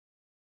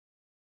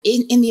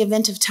In the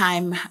event of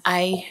time,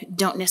 I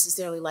don't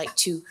necessarily like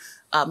to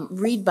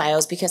read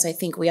bios because I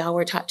think we all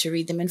were taught to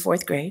read them in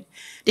 4th grade.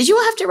 Did you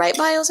all have to write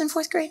bios in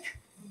 4th grade?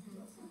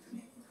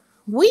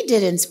 We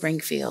did in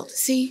Springfield.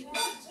 See?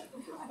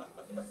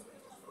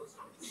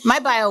 My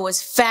bio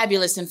was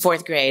fabulous in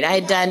 4th grade.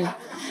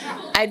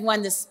 I'd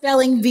won the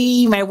spelling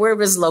bee. My word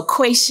was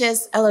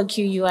loquacious,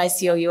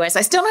 L-O-Q-U-I-C-O-U-S.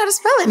 I still know how to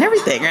spell it and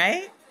everything,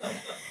 right?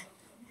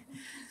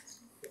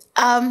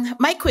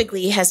 Mike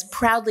Quigley has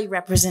proudly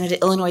represented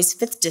Illinois'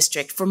 5th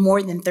District for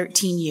more than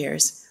 13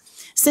 years.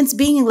 Since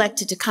being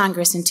elected to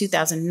Congress in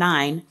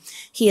 2009,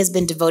 he has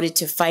been devoted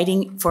to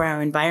fighting for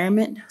our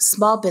environment,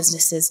 small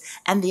businesses,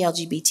 and the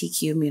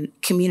LGBTQ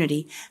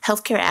community,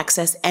 healthcare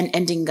access, and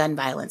ending gun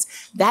violence.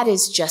 That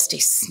is just a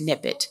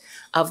snippet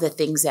of the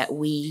things that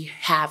we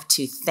have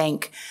to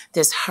thank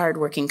this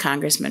hardworking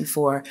congressman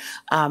for.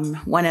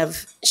 One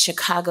of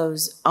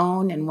Chicago's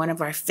own and one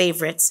of our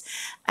favorites,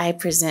 I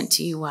present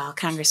to you all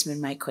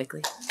Congressman Mike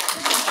Quigley.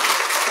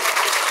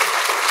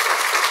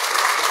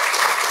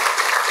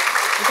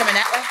 You coming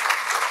that way?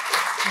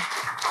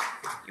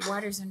 Your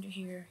water's under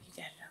here. You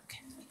got it,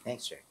 okay.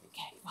 Thanks, sir.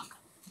 Okay, welcome.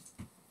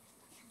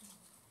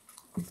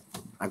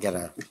 I've got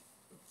to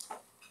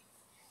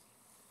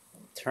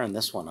turn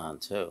this one on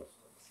too,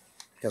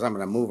 because I'm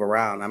going to move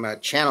around. I'm going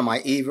to channel my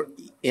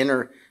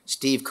inner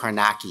Steve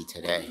Kornacki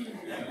today.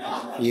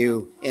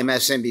 You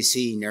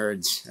MSNBC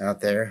nerds out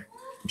there,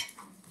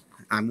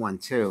 I'm one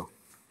too.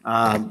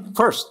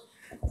 First,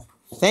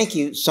 thank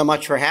you so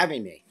much for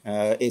having me.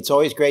 It's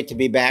always great to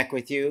be back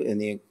with you in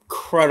the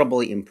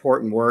incredibly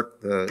important work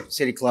the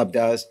City Club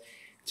does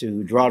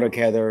to draw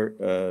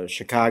together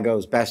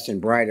Chicago's best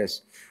and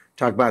brightest,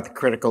 talk about the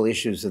critical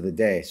issues of the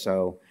day.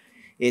 So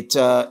it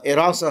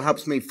also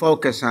helps me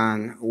focus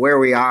on where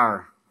we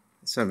are.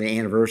 It's of the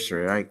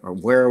anniversary, right? Or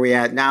where are we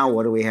at now?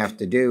 What do we have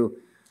to do?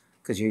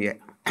 Because you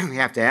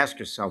have to ask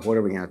yourself, what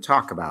are we going to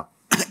talk about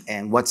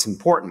and what's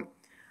important?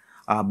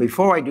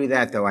 Before I do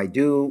that, though, I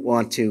do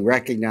want to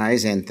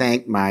recognize and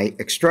thank my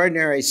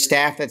extraordinary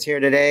staff that's here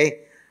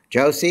today.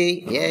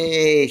 Josie,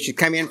 yay, she's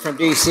coming in from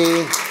D.C.,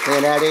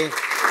 Leonetti.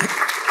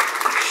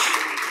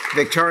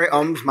 Victoria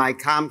Ohms, my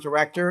comms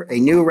director, a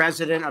new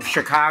resident of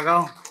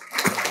Chicago.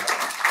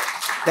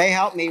 They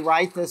helped me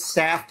write this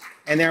staff,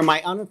 and they're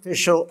my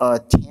unofficial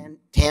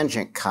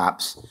tangent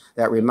cops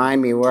that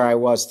remind me where I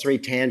was 3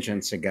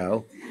 tangents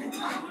ago.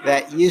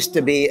 That used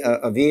to be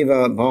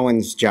Aviva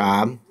Bowen's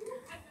job.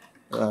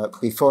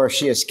 Before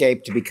she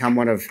escaped to become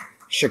one of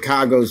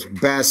Chicago's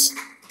best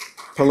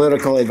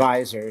political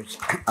advisors.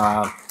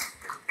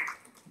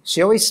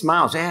 She always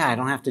smiles, yeah, I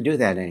don't have to do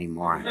that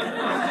anymore.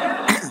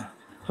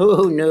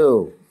 Who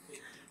knew?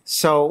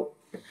 So,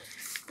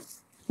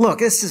 look,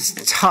 this is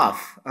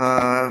tough.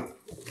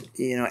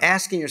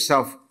 Asking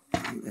yourself,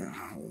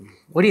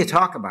 what do you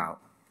talk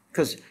about?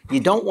 Because you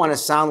don't want to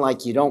sound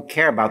like you don't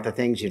care about the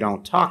things you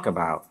don't talk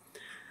about.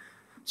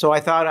 So I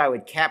thought I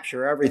would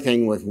capture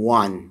everything with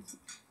one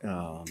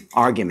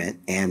argument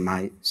and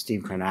my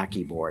Steve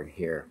Kornacki board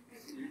here.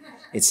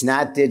 It's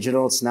not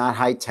digital, it's not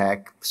high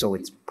tech, so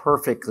it's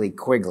perfectly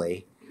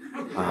Quigley.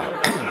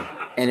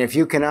 And if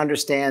you can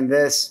understand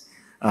this,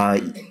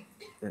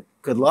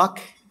 good luck.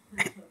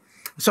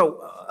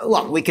 So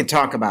look, we could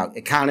talk about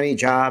economy,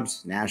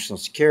 jobs, national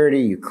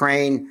security,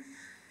 Ukraine,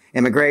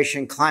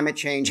 immigration, climate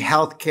change,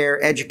 healthcare,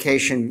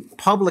 education,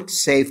 public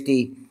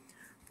safety.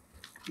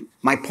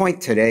 My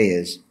point today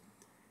is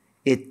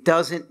it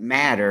doesn't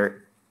matter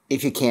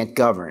if you can't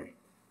govern,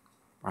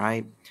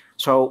 right?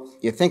 So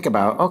you think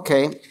about,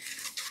 okay,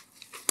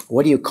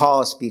 what do you call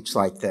a speech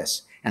like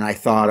this? And I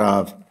thought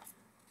of,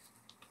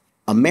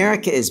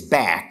 America is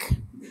back,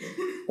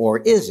 or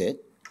is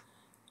it?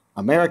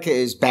 America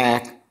is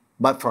back,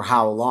 but for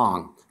how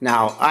long?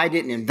 Now, I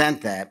didn't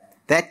invent that.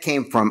 That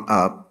came from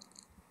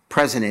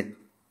President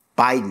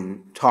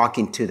Biden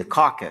talking to the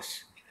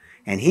caucus.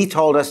 And he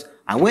told us,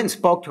 I went and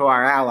spoke to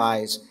our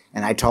allies,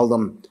 and I told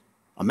them,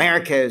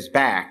 America is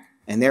back.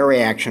 And their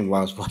reaction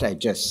was what I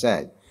just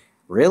said.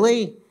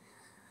 Really?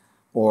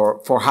 Or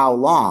for how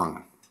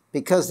long?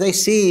 Because they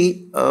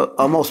see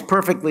a most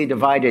perfectly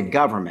divided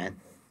government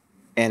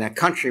in a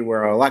country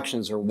where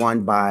elections are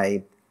won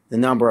by the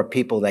number of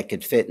people that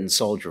could fit in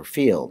Soldier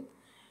Field.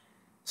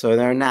 So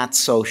they're not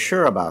so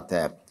sure about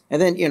that.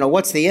 And then,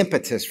 what's the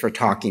impetus for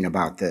talking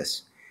about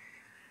this?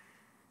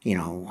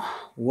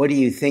 What are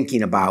you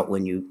thinking about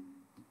what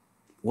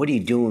do you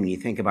do when you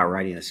think about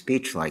writing a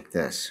speech like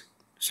this?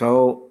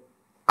 So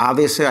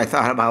obviously, I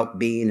thought about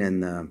being in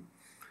the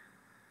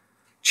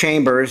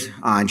chambers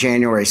on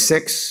January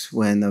 6th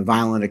when the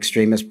violent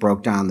extremists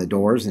broke down the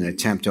doors in an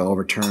attempt to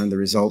overturn the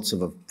results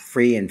of a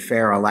free and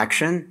fair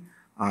election.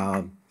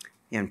 And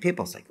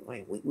people say,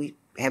 wait, we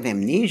have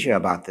amnesia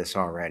about this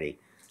already.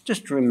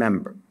 Just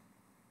remember,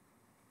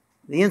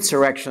 the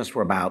insurrectionists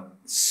were about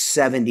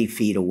 70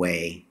 feet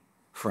away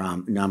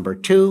from number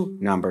 2,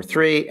 number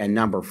 3, and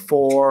number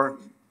 4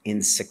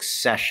 in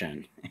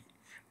succession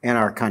in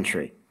our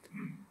country.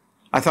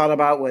 I thought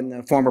about when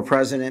the former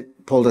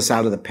president pulled us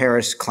out of the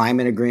Paris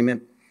Climate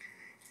Agreement.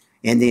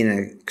 ending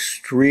an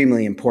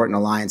extremely important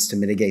alliance to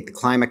mitigate the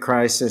climate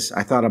crisis.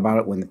 I thought about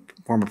it when the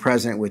former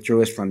president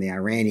withdrew us from the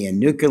Iranian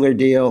nuclear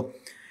deal,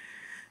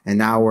 and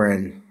now we're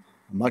in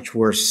a much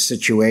worse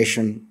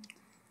situation.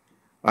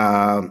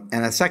 And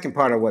the second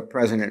part of what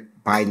President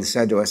Biden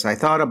said to us, I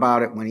thought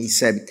about it when he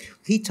said,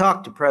 he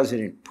talked to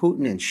President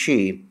Putin and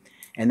Xi,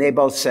 and they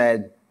both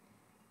said,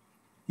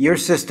 your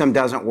system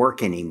doesn't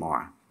work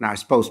anymore. Now, I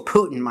suppose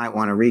Putin might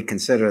want to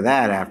reconsider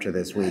that after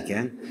this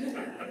weekend.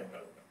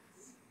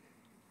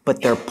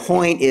 But their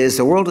point is,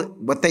 the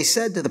world, what they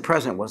said to the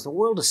president was, the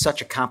world is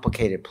such a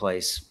complicated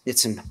place,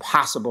 it's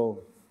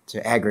impossible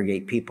to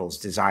aggregate people's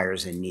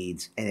desires and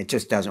needs, and it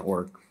just doesn't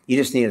work. You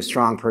just need a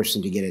strong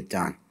person to get it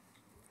done.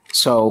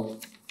 So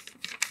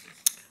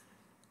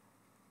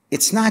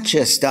it's not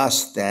just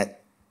us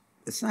that,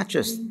 it's not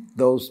just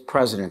those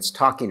presidents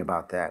talking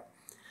about that.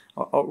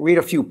 I'll read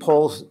a few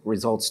poll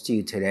results to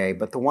you today,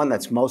 but the one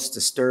that's most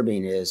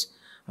disturbing is,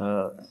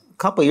 a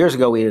couple of years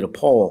ago we did a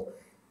poll.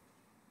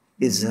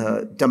 Is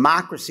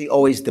democracy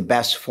always the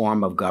best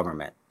form of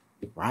government,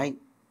 right?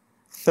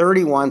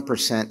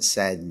 31%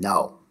 said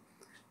no.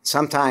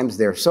 Sometimes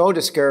they're so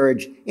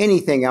discouraged,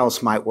 anything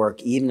else might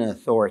work, even an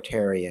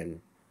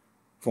authoritarian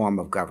form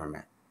of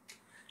government.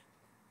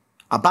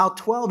 About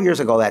 12 years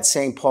ago, that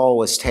same poll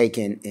was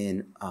taken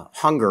in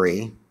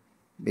Hungary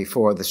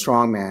before the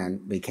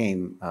strongman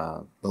became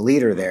the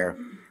leader there,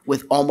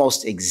 with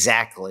almost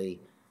exactly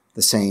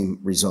the same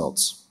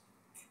results.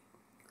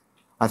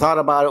 I thought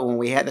about it when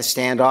we had to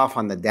stand off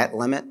on the debt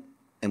limit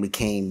and we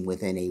came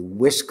within a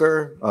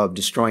whisker of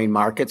destroying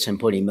markets and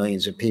putting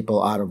millions of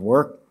people out of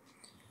work.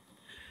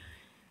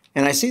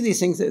 And I see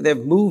these things that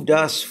have moved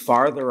us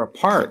farther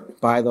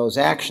apart by those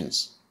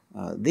actions.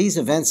 These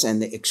events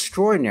and the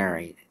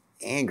extraordinary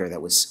anger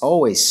that was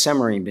always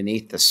simmering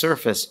beneath the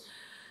surface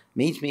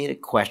leads me to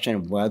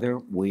question whether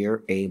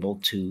we're able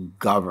to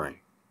govern,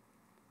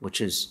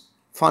 which is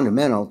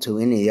fundamental to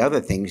any of the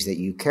other things that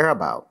you care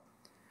about.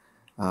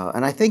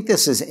 And I think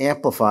this is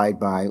amplified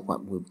by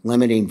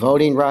limiting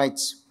voting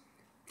rights,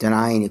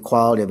 denying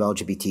equality of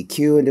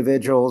LGBTQ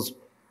individuals,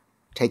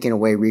 taking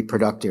away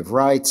reproductive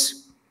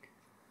rights,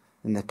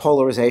 and the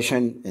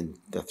polarization and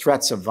the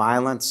threats of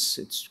violence.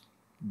 It's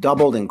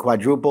doubled and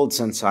quadrupled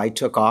since I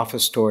took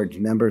office towards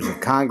members of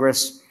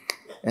Congress.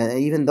 And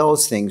even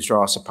those things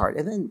draw us apart.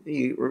 And then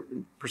the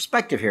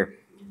perspective here.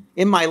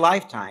 In my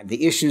lifetime,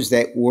 the issues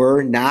that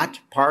were not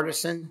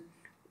partisan,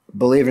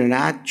 believe it or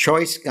not,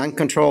 choice, gun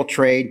control,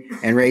 trade,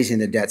 and raising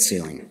the debt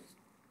ceiling.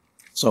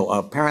 So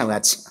apparently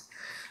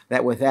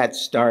with that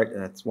start,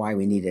 that's why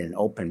we needed an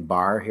open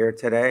bar here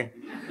today.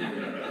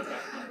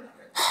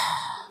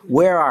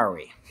 Where are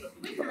we?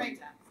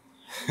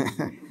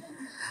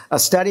 A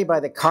study by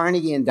the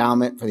Carnegie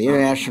Endowment for the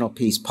International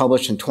Peace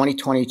published in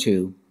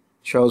 2022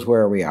 shows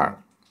where we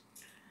are.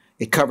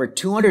 It covered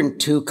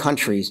 202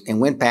 countries and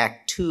went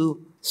back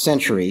 2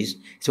 centuries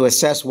to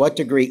assess what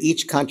degree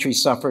each country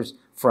suffers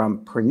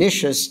from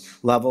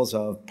pernicious levels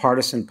of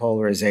partisan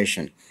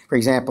polarization. For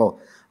example,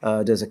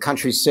 does a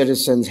country's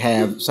citizens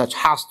have such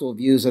hostile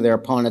views of their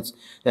opponents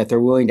that they're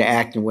willing to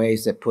act in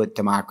ways that put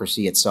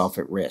democracy itself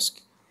at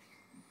risk?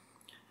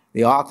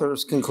 The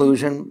author's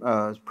conclusion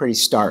is pretty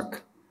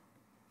stark.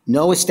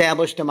 No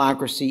established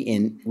democracy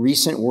in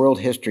recent world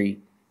history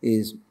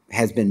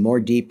has been more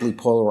deeply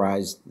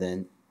polarized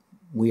than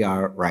we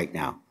are right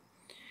now.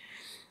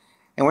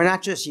 And we're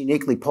not just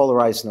uniquely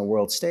polarized in the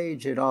world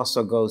stage, it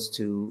also goes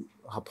to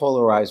how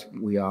polarized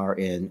we are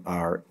in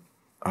our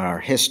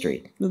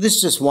history. Now, this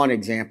is just one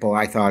example.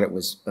 I thought it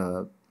was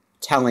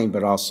telling,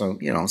 but also,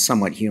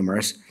 somewhat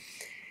humorous.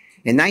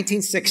 In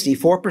 1960,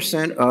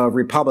 4% of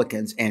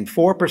Republicans and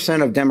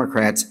 4% of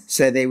Democrats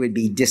said they would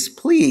be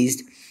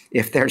displeased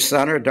if their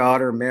son or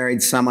daughter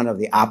married someone of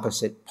the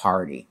opposite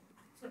party.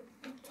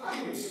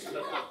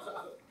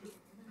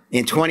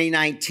 In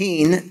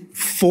 2019,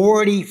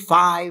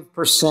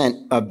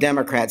 45% of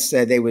Democrats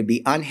said they would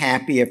be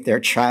unhappy if their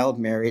child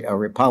married a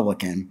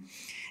Republican,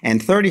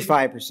 and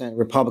 35% of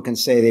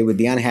Republicans say they would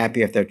be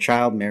unhappy if their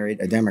child married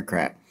a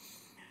Democrat.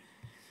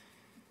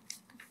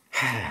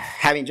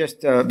 Having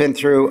just been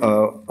through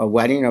a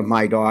wedding of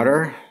my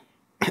daughter,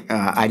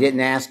 I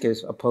didn't ask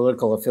his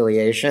political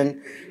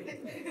affiliation,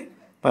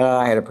 but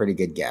I had a pretty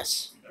good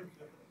guess.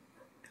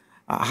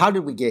 How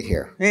did we get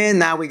here? And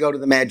now we go to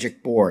the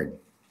magic board.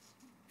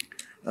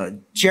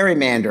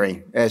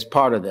 Gerrymandering as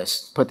part of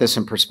this, put this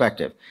in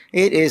perspective.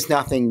 It is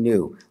nothing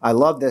new. I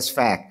love this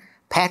fact.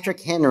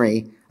 Patrick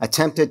Henry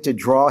attempted to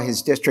draw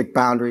his district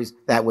boundaries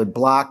that would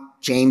block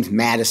James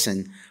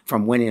Madison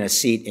from winning a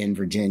seat in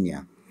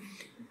Virginia.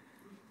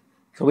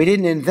 So we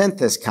didn't invent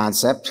this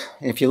concept.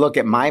 If you look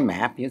at my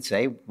map, you'd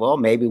say, well,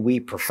 maybe we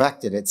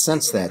perfected it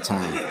since that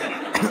time.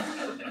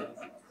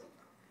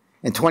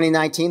 In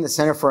 2019, the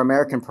Center for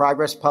American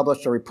Progress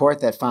published a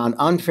report that found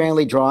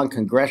unfairly drawn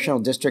congressional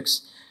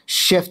districts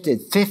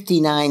shifted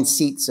 59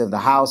 seats of the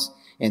House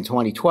in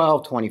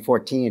 2012,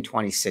 2014, and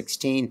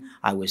 2016.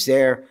 I was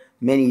there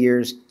many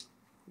years,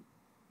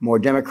 more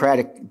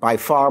Democratic, by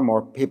far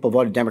more people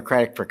voted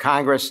Democratic for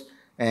Congress,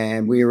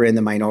 and we were in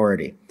the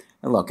minority.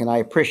 And look, and I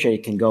appreciate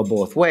it can go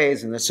both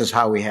ways, and this is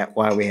how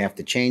why we have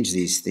to change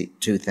these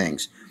two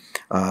things.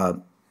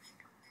 Let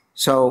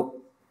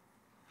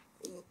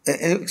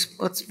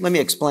me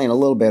explain a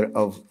little bit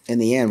of, in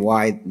the end,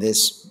 why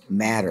this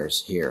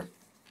matters here.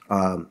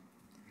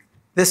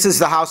 This is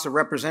the House of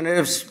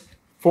Representatives,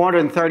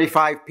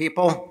 435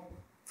 people.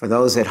 For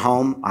those at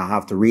home, I'll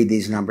have to read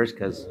these numbers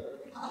because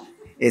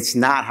it's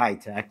not high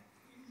tech.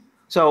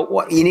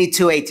 So you need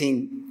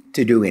 218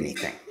 to do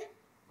anything,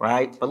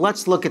 right? But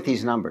let's look at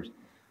these numbers.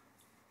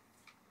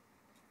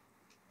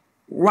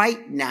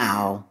 Right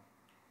now,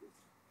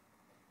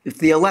 if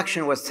the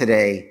election was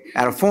today,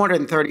 out of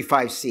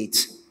 435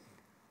 seats,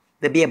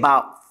 there'd be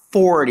about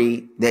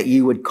 40 that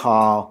you would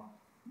call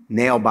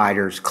nail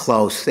biters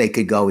close. They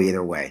could go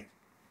either way,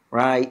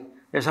 right?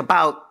 There's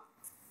about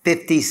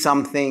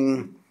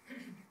 50-something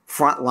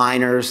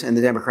frontliners in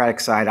the Democratic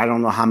side. I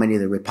don't know how many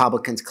the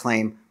Republicans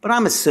claim, but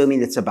I'm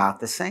assuming it's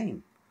about the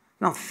same.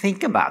 Now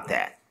think about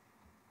that.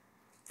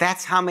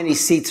 That's how many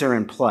seats are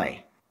in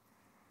play.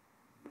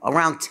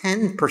 Around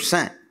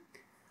 10%.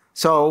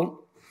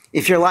 So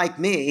if you're like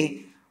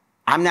me,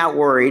 I'm not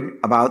worried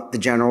about the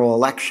general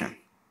election.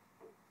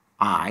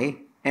 I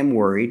am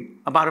worried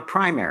about a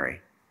primary.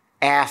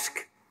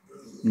 Ask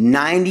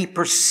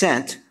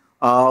 90%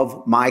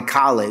 of my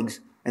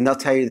colleagues, and they'll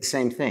tell you the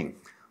same thing.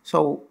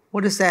 So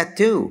what does that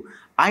do?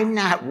 I'm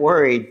not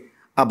worried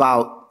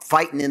about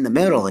fighting in the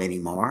middle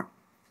anymore.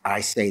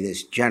 I say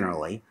this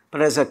generally,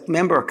 but as a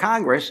member of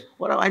Congress,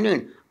 what am I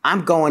doing?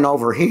 I'm going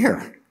over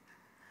here.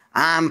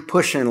 I'm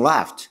pushing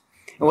left.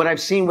 And what I've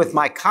seen with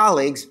my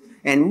colleagues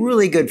and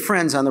really good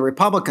friends on the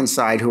Republican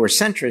side who are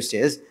centrist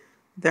is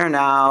they're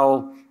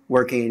now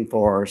working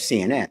for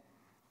CNN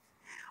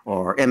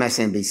or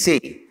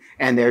MSNBC,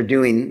 and they're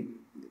doing,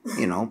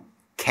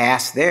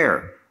 cast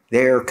there.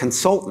 They're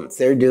consultants.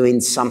 They're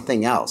doing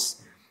something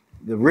else.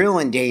 The real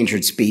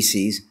endangered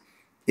species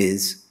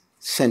is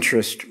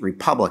centrist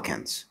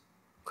Republicans,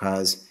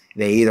 because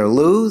they either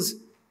lose,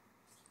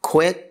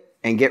 quit,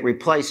 and get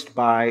replaced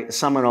by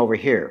someone over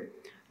here.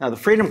 Now, the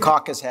Freedom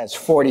Caucus has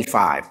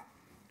 45,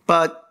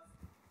 but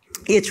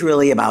it's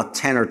really about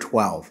 10 or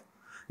 12.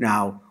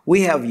 Now,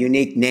 we have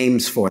unique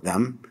names for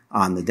them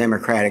on the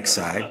Democratic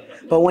side,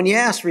 but when you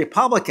ask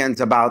Republicans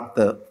about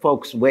the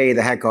folks way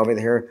the heck over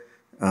there,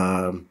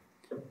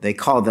 they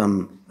call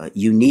them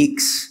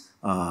uniques.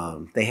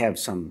 They have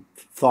some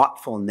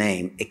thoughtful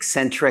name,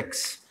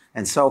 eccentrics,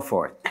 and so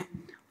forth.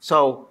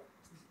 So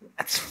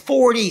that's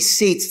 40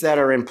 seats that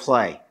are in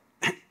play.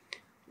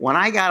 When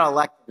I got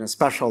elected in a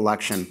special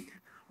election,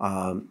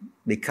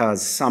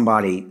 because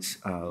somebody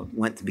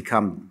went to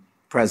become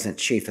president,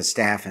 chief of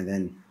staff, and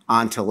then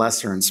on to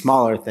lesser and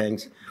smaller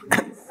things,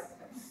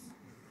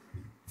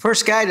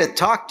 first guy to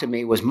talk to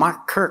me was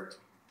Mark Kirk,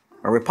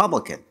 a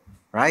Republican,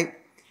 right?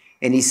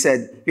 And he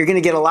said, you're going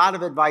to get a lot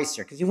of advice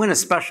here, because you win a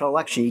special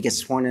election, you get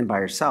sworn in by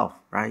yourself,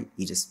 right?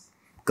 You just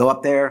go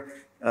up there,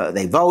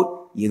 they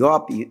vote, you go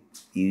up,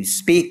 you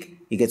speak,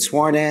 you get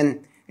sworn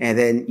in, and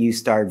then you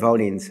start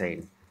voting and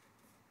saying,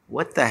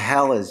 what the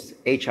hell is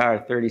HR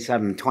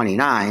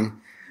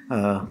 3729?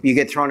 You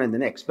get thrown in the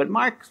mix. But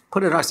Mark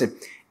put it on, said,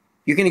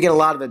 you're going to get a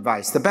lot of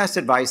advice. The best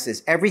advice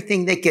is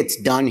everything that gets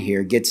done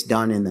here gets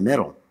done in the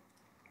middle.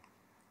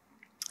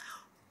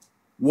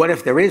 What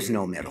if there is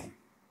no middle?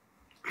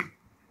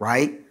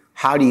 Right?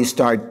 How do you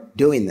start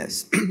doing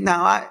this?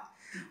 Now,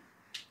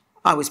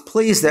 I was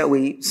pleased that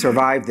we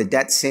survived the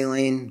debt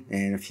ceiling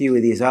and a few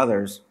of these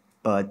others,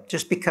 but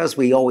just because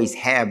we always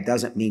have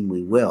doesn't mean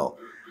we will.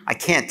 I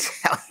can't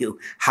tell you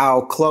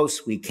how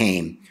close we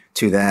came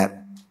to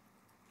that.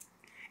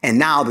 And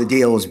now the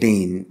deal is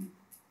being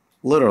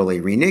literally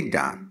reneged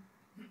on.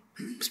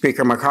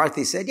 Speaker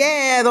McCarthy said,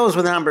 yeah, those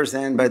were the numbers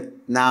then, but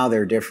now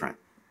they're different.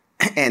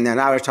 And then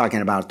I was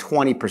talking about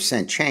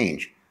 20%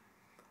 change.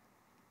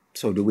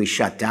 So do we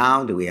shut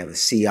down? Do we have a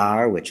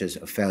CR, which is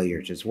a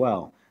failure as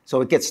well? So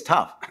it gets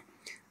tough.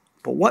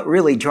 But what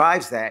really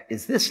drives that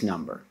is this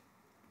number,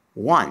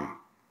 1.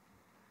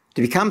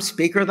 To become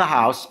Speaker of the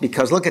House,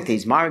 because look at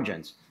these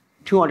margins,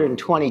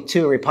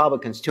 222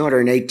 Republicans,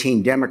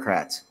 218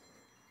 Democrats.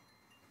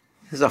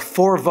 There's a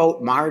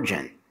 4-vote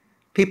margin.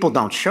 People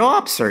don't show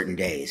up certain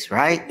days,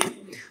 right?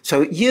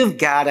 So you've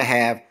got to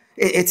have,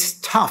 it's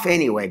tough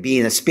anyway,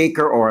 being a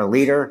speaker or a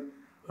leader,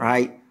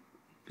 right?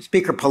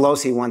 Speaker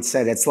Pelosi once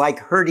said, it's like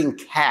herding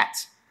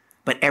cats,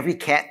 but every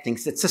cat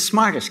thinks it's the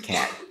smartest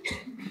cat.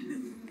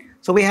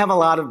 So we have a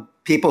lot of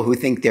people who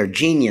think they're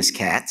genius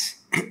cats.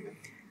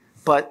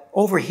 But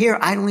over here,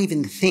 I don't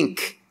even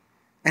think,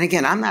 and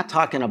again, I'm not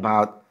talking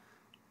about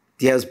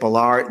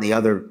Diaz-Balart and the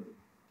other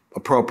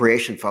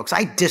appropriation folks.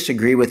 I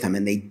disagree with them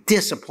and they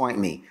disappoint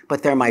me,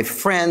 but they're my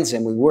friends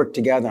and we work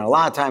together and a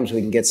lot of times we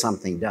can get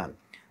something done.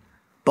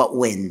 But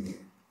when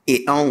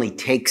it only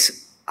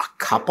takes a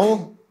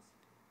couple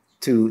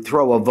to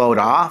throw a vote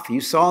off, you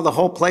saw the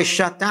whole place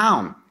shut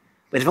down.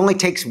 But it only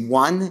takes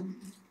one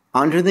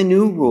under the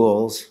new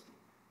rules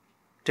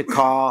to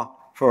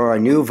call for a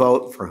new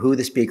vote for who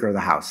the Speaker of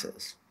the House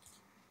is.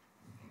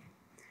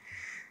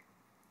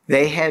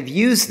 They have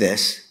used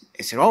this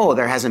they said, oh,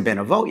 there hasn't been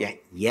a vote yet.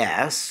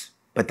 Yes,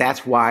 but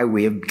that's why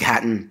we have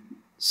gotten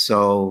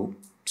so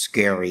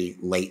scary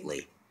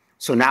lately.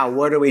 So now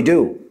what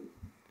do?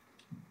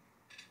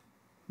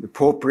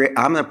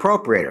 I'm an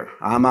appropriator.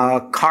 I'm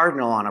a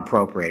cardinal on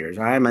appropriators.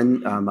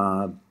 I'm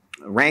a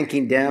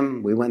ranking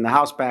dim. We win the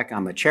House back.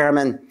 I'm a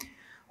chairman.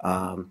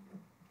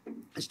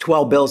 There's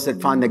 12 bills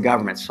that fund the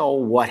government. So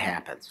what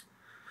happens?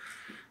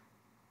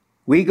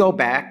 We go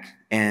back,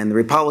 and the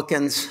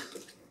Republicans,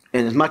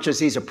 and as much as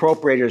these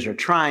appropriators are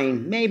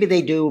trying, maybe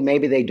they do,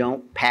 maybe they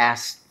don't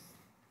pass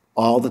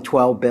all the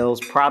 12 bills,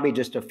 probably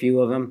just a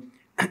few of them.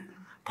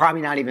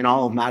 Probably not even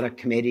all of them out of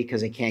committee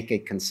because they can't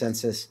get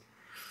consensus,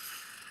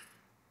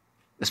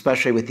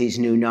 especially with these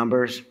new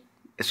numbers.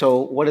 So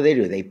what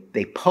do?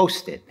 They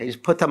post it. They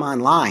just put them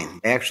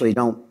online. They actually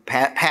don't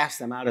pass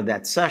them out of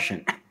that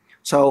session.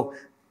 So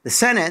the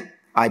Senate,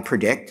 I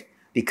predict,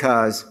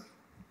 because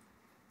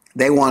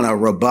they want a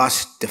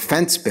robust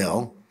defense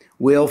bill,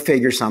 will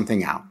figure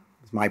something out.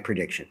 It's my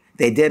prediction.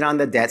 They did on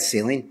the debt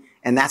ceiling,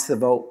 and that's the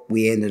vote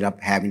we ended up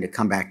having to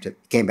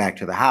came back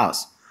to the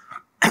House.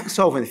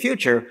 So for the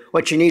future,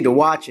 what you need to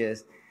watch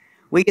is,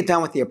 we get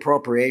done with the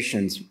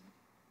appropriations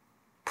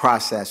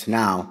process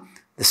now.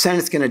 The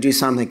Senate's going to do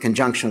something in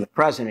conjunction with the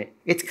President.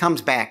 It comes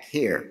back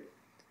here.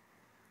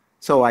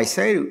 So I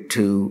say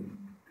to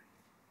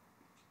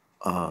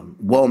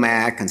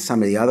Womack and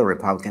some of the other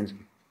Republicans,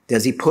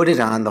 does he put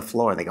it on the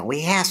floor? They go, well,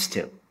 he has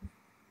to.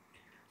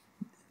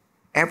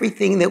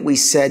 Everything that we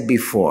said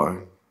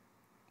before,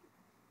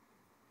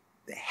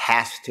 it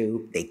has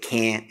to, they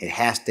can't, it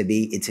has to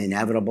be, it's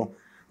inevitable.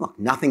 Look,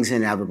 nothing's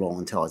inevitable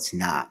until it's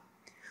not.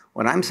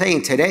 What I'm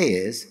saying today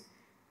is,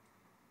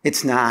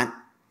 it's not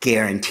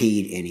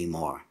guaranteed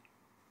anymore.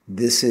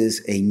 This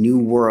is a new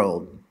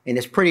world, and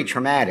it's pretty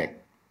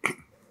traumatic.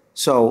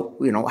 So,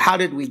 how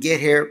did we get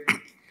here?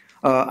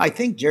 I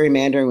think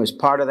gerrymandering was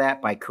part of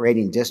that by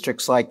creating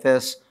districts like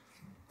this,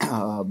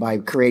 by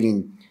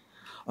creating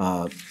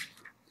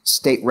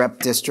state rep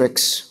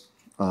districts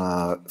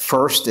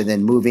first and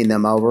then moving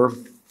them over.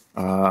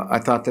 I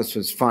thought this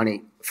was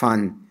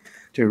fun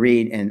to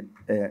read, and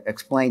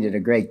explained it a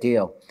great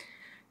deal.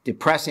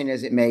 Depressing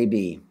as it may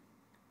be,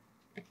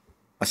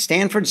 a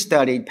Stanford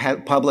study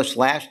published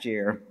last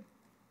year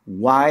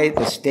why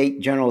the state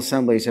general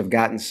assemblies have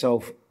gotten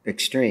so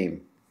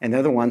extreme, and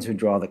they're the ones who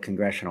draw the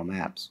congressional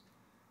maps.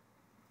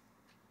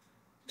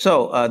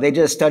 So they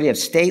did a study of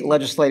state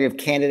legislative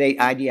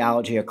candidate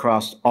ideology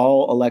across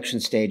all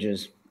election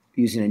stages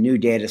using a new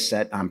data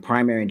set on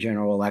primary and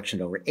general election,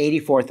 over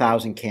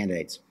 84,000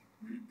 candidates.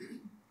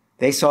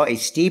 They saw a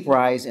steep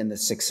rise in the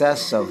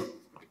success of,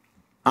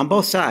 on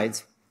both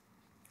sides,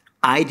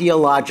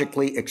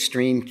 ideologically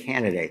extreme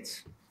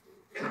candidates.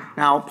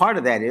 Now, part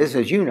of that is,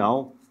 as you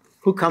know,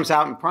 who comes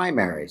out in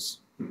primaries?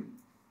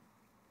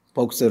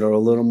 Folks that are a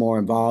little more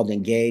involved,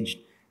 engaged,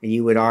 and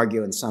you would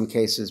argue in some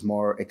cases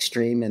more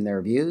extreme in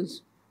their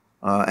views.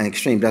 And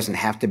extreme doesn't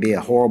have to be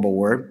a horrible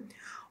word.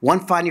 One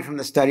finding from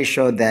the study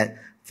showed that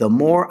the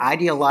more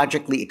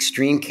ideologically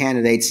extreme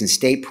candidates in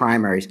state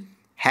primaries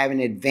have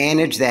an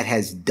advantage that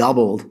has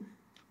doubled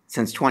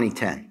since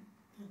 2010.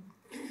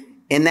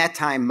 In that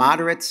time,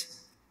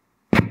 moderates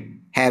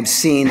have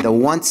seen the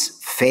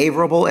once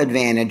favorable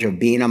advantage of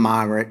being a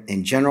moderate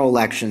in general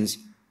elections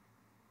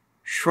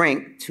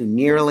shrink to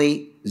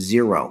nearly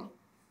zero.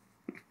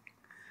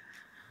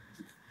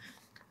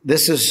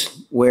 This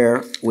is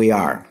where we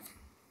are.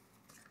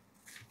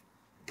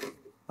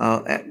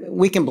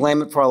 We can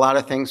blame it for a lot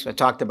of things. I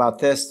talked about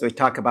this. We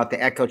talked about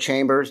the echo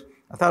chambers.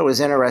 I thought it was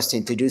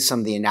interesting to do some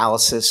of the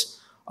analysis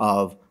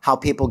of how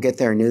people get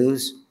their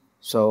news.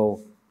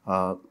 So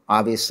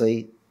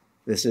obviously,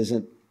 this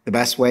isn't the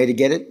best way to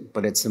get it,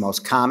 but it's the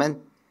most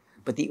common.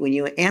 But when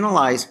you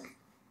analyze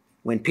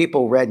when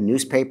people read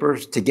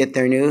newspapers to get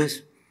their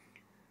news,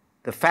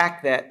 the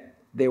fact that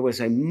there was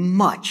a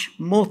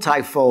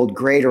multifold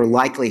greater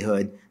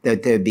likelihood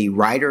that there'd be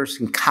writers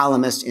and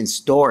columnists in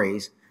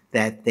stories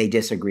that they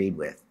disagreed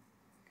with.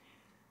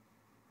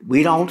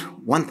 We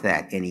don't want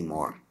that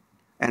anymore.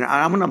 And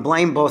I'm going to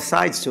blame both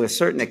sides to a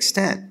certain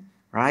extent,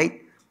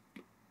 right?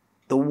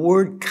 The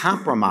word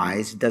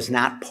compromise does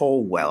not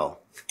poll well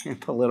in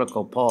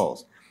political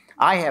polls.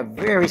 I have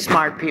very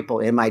smart people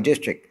in my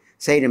district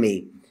say to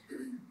me,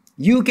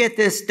 you get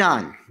this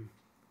done,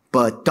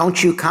 but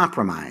don't you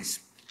compromise.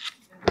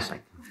 It's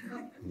like,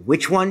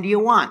 which one do you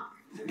want?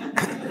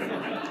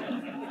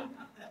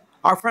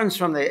 Our friends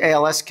from the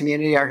ALS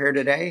community are here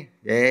today.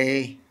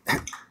 Yay.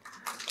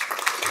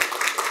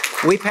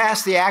 We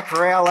passed the Act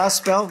for ALS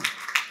bill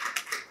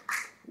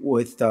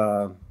with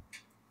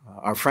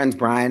our friends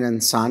Brian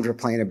and Sandra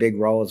playing a big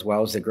role as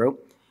well as the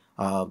group.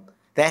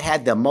 That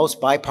had the most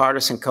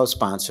bipartisan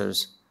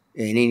co-sponsors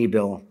in any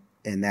bill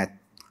in that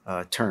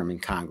term in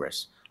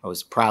Congress. I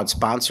was a proud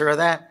sponsor of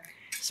that.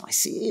 So I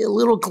see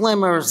little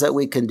glimmers that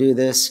we can do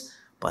this,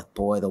 but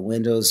boy, the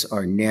windows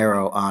are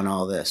narrow on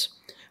all this.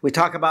 We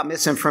talk about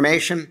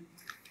misinformation.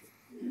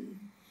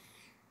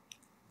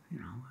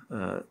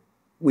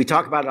 we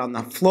talk about it on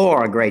the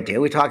floor a great deal.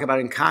 We talk about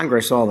it in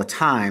Congress all the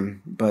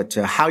time. But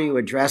how you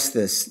address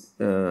this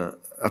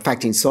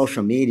affecting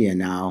social media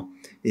now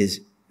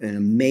is an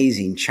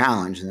amazing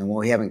challenge, and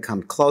we haven't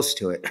come close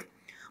to it.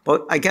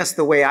 But I guess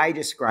the way I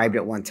described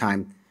it one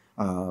time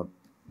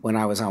when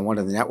I was on one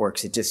of the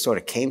networks, it just sort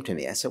of came to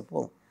me. I said,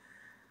 well,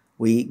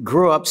 we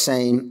grew up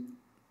saying,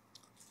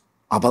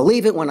 I'll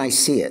believe it when I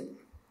see it.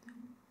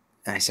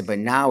 And I said, but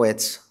now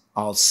it's,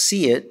 I'll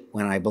see it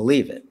when I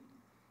believe it.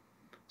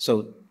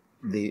 So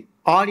the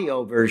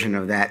audio version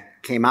of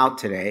that came out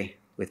today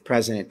with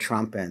President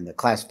Trump and the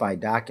classified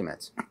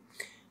documents.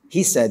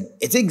 He said,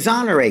 it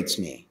exonerates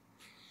me.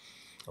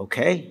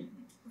 Okay,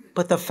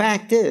 but the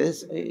fact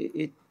is,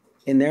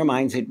 in their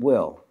minds, it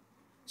will.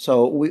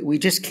 So we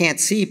just can't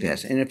see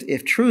this. And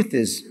if truth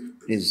is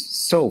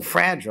so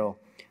fragile,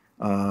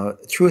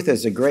 truth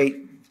as a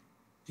great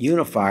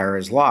unifier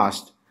is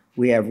lost,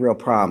 we have real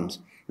problems.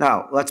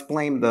 Now, let's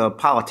blame the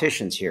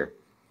politicians here.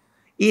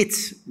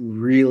 It's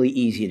really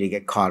easy to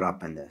get caught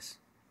up in this,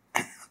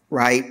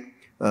 right?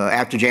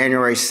 After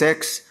January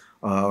 6th,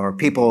 or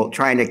people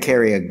trying to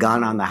carry a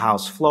gun on the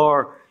House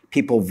floor,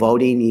 people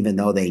voting even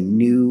though they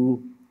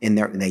knew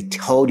they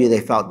told you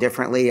they felt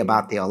differently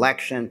about the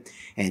election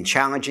and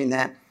challenging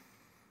that.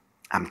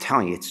 I'm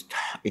telling you,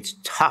 it's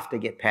tough to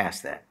get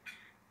past that.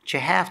 But you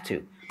have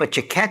to. But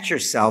you catch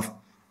yourself,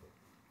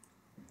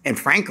 and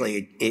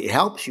frankly, it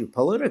helps you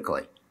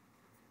politically,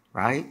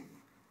 right?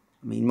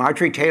 I mean,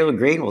 Marjorie Taylor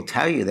Greene will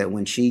tell you that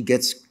when she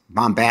gets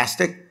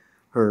bombastic,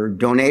 her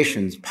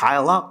donations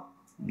pile up.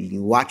 You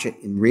can watch it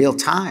in real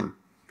time.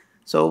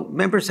 So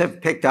members have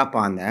picked up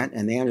on that,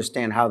 and they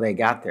understand how they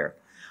got there.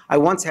 I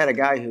once had a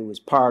guy who was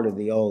part of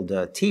the old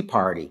Tea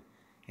Party,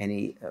 and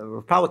a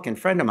Republican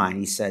friend of mine,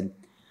 he said,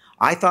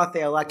 I thought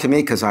they elected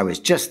me because I was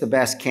just the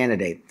best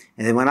candidate.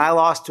 And then when I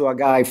lost to a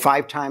guy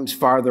 5 times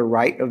farther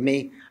right of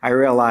me, I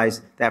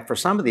realized that for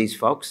some of these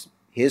folks,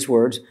 his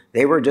words,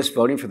 they were just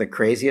voting for the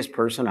craziest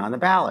person on the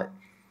ballot.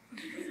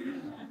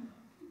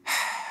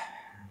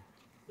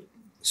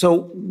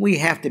 So we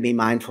have to be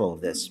mindful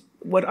of this.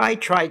 What I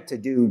tried to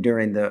do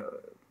during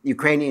the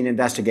Ukrainian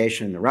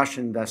investigation, the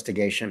Russian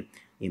investigation,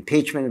 the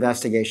impeachment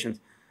investigations,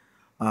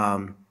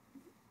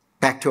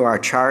 back to our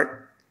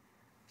chart,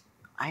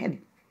 I had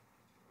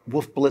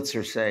Wolf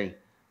Blitzer say,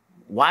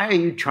 why are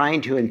you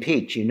trying to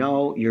impeach? You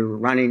know you're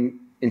running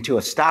into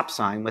a stop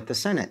sign with the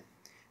Senate,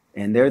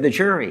 and they're the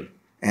jury.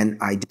 And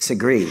I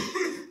disagree,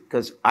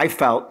 because I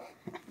felt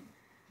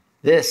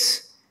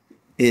this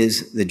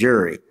is the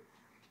jury,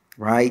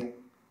 right?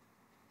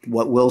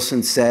 What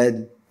Wilson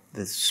said,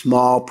 the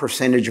small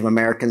percentage of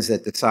Americans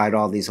that decide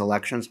all these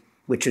elections,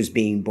 which is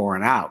being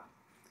borne out.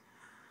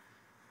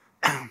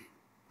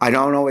 I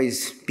don't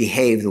always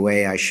behave the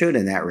way I should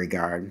in that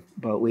regard,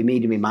 but we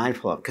need to be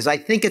mindful of it, because I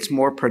think it's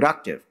more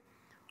productive.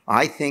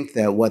 I think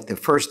that what the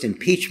first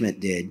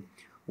impeachment did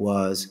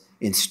was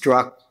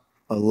instruct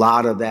a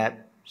lot of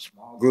that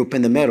small group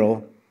in the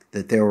middle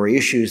that there were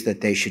issues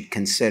that they should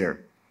consider.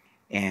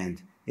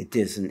 And it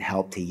doesn't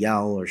help to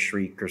yell or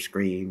shriek or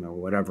scream or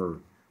whatever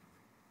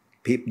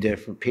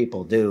different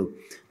people do.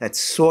 That's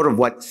sort of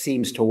what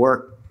seems to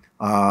work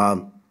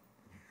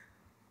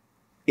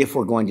if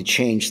we're going to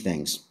change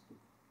things.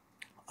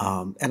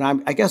 And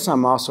I guess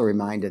I'm also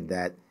reminded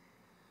that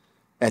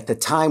at the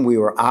time we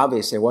were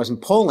obviously, there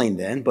wasn't polling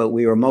then, but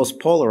we were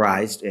most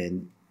polarized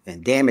and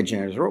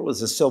damaging as well was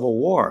the Civil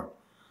War.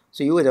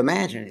 So you would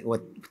imagine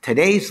what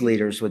today's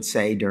leaders would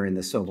say during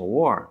the Civil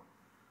War.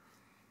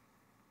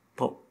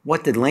 But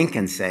what did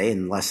Lincoln say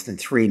in less than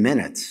 3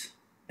 minutes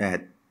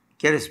at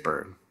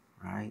Gettysburg,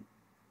 right?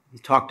 He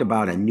talked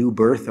about a new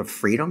birth of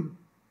freedom.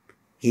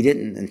 He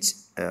didn't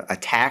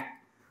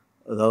attack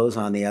those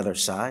on the other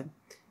side.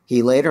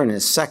 He later, in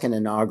his second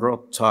inaugural,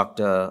 talked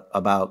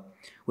about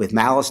with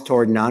malice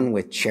toward none,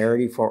 with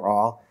charity for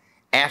all.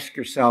 Ask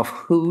yourself,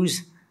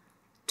 who's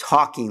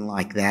talking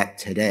like that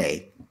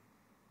today?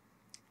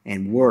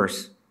 And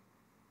worse,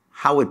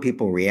 how would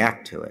people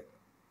react to it?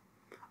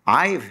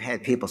 I've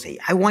had people say,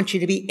 I want you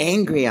to be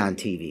angry on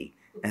TV.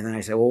 And then I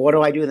say, well, what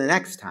do I do the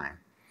next time?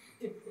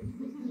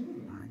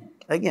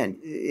 Again,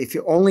 if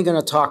you're only going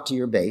to talk to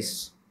your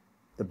base,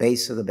 the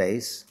base of the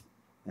base,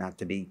 not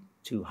to be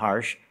too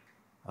harsh,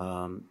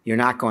 you're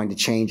not going to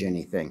change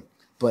anything.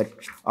 But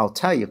I'll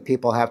tell you,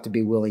 people have to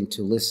be willing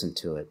to listen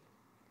to it.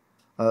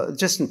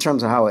 Just in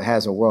terms of how it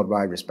has a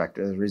worldwide respect,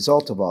 as a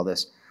result of all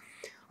this,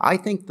 I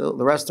think the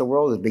rest of the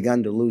world has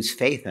begun to lose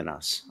faith in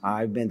us.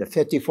 I've been to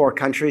 54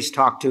 countries,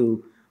 talked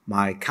to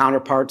my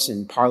counterparts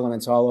in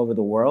parliaments all over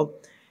the world,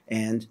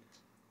 and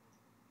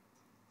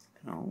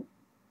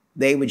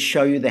they would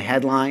show you the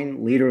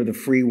headline, leader of the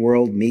free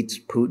world meets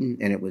Putin,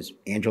 and it was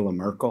Angela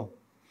Merkel.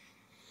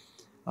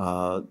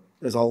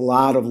 There's a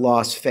lot of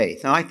lost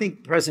faith. Now, I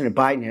think President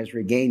Biden has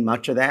regained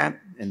much of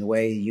that in the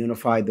way he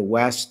unified the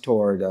West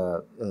toward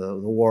the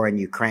war in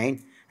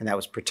Ukraine, and that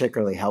was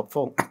particularly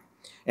helpful.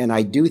 And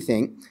I do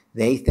think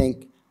they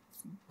think,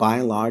 by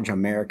and large,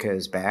 America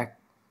is back,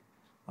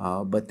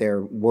 but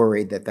they're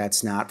worried that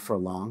that's not for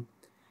long.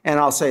 And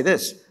I'll say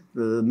this,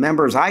 the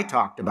members I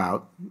talked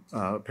about,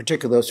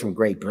 particularly those from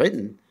Great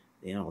Britain,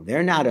 you know,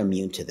 they're not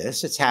immune to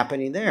this. It's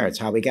happening there. It's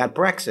how we got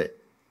Brexit.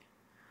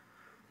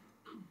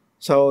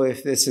 So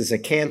if this is a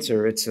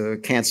cancer, it's a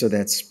cancer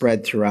that's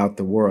spread throughout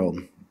the world.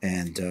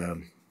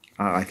 And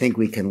I think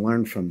we can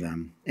learn from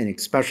them, and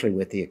especially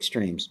with the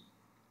extremes.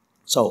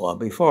 So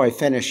before I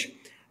finish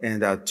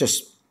and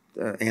just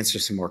answer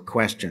some more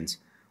questions,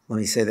 let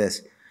me say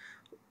this.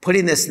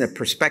 Putting this in the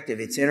perspective,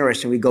 it's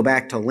interesting. We go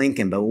back to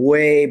Lincoln, but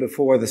way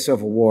before the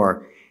Civil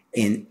War,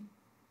 in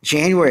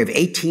January of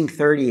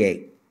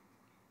 1838,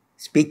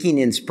 speaking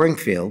in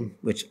Springfield,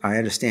 which I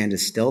understand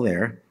is still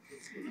there,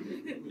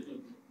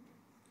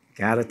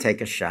 gotta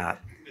take a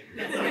shot.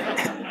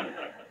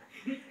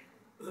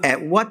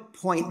 At what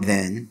point,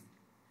 then,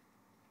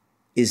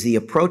 is the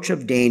approach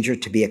of danger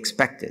to be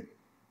expected?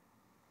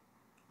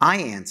 I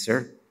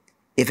answer,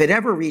 if it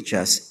ever reach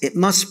us, it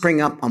must spring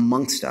up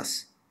amongst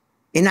us.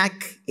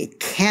 It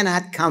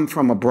cannot come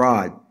from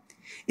abroad.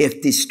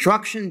 If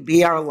destruction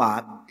be our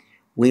lot,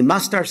 we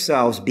must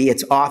ourselves be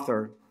its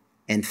author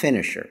and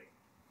finisher.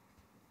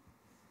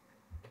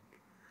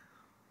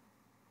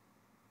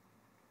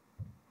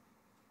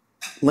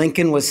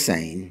 Lincoln was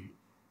saying,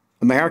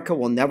 America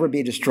will never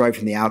be destroyed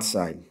from the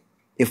outside.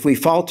 If we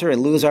falter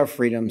and lose our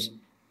freedoms,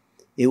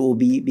 it will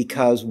be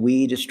because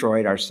we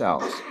destroyed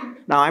ourselves.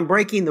 Now, I'm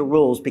breaking the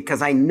rules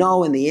because I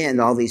know in the end,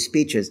 all these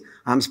speeches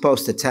I'm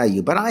supposed to tell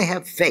you, but I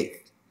have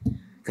faith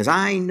because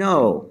I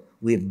know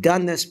we've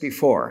done this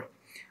before.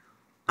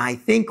 I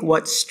think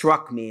what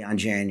struck me on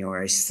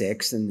January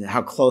 6th and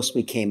how close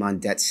we came on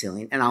debt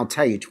ceiling, and I'll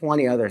tell you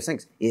 20 other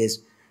things,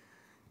 is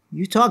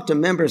you talk to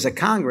members of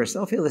Congress,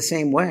 they'll feel the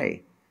same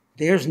way.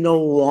 There's no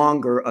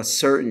longer a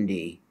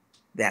certainty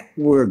that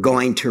we're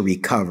going to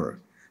recover,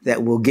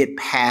 that we'll get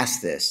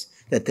past this,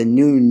 that the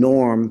new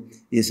norm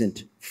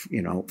isn't,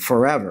 you know,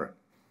 forever.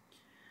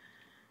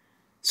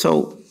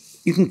 So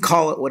you can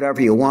call it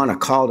whatever you want, a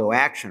call to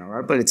action, all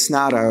right, but it's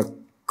not a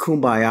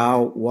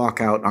kumbaya,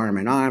 walk out arm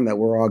in arm that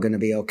we're all going to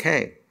be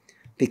okay.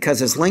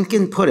 Because as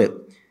Lincoln put it,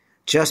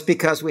 just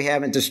because we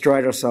haven't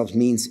destroyed ourselves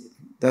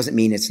doesn't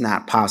mean it's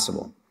not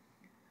possible.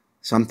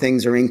 Some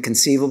things are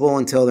inconceivable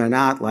until they're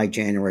not, like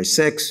January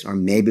 6th, or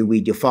maybe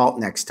we default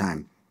next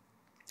time.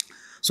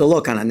 So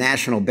look, on a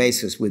national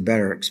basis, we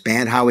better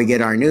expand how we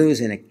get our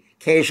news and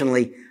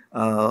occasionally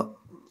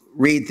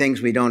read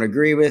things we don't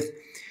agree with.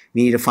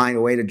 We need to find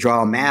a way to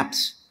draw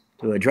maps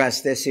to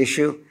address this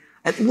issue.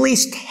 At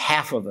least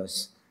half of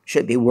us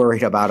should be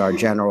worried about our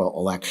general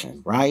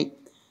election, right?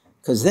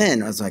 Because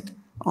then I was like,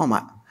 oh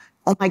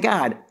my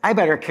God, I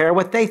better care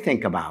what they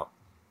think about.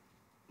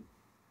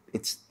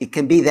 It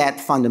can be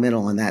that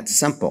fundamental and that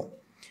simple.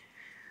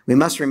 We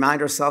must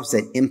remind ourselves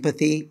that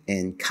empathy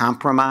and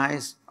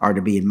compromise are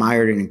to be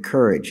admired and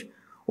encouraged.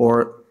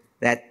 Or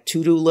that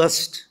to-do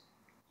list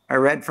I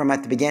read from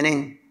at the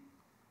beginning,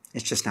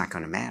 it's just not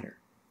going to matter.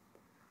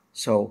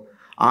 So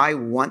I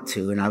want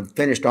to, and I've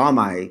finished all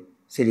my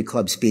City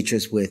Club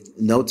speeches with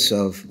notes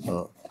of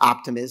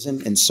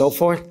optimism and so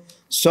forth.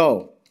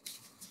 So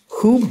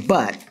who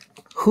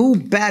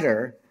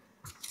better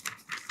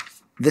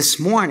this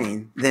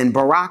morning than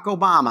Barack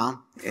Obama,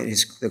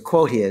 the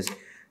quote is,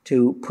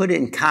 to put it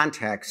in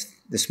context,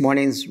 this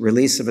morning's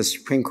release of a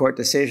Supreme Court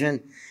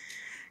decision.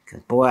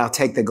 Boy, I'll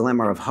take the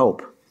glimmer of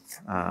hope.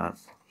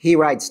 He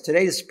writes,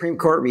 today the Supreme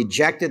Court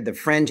rejected the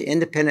fringe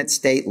independent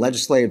state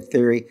legislative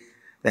theory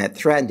that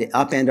threatened to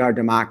upend our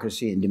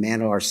democracy and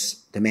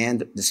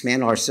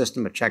dismantle our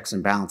system of checks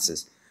and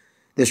balances.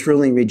 This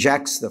ruling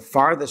rejects the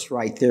farthest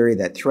right theory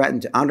that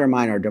threatened to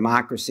undermine our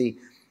democracy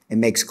and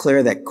makes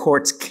clear that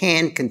courts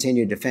can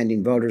continue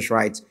defending voters'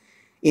 rights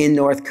in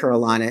North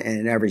Carolina and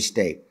in every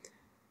state.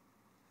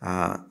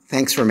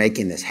 Thanks for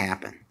making this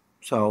happen.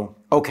 So,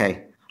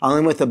 okay, I'll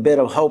end with a bit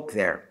of hope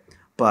there.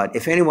 But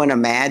if anyone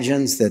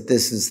imagines that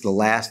this is the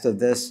last of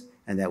this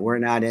and that we're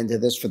not into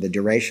this for the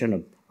duration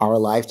of our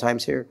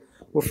lifetimes here,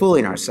 we're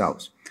fooling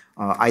ourselves.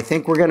 I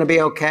think we're going to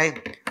be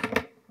okay,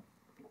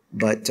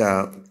 but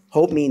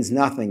hope means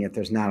nothing if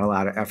there's not a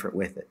lot of effort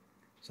with it.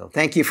 So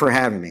thank you for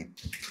having me.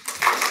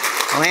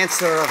 I'll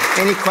answer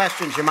any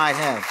questions you might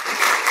have.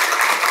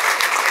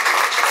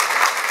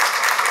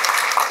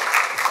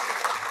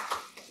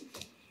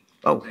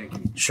 Oh,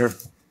 sure.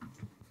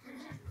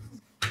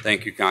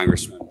 Thank you,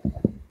 Congressman.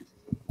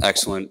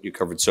 Excellent. You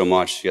covered so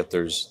much, yet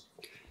there's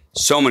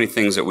so many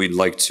things that we'd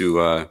like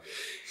to,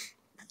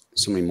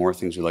 so many more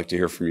things we'd like to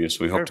hear from you.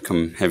 So we hope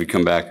to have you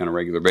come back on a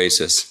regular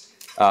basis.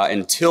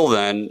 Until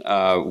then,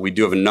 we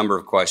do have a number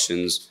of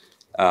questions.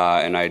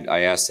 And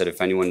I ask that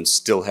if anyone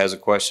still has a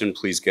question,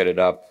 please get it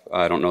up.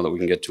 I don't know that we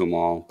can get to them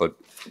all, but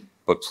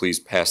please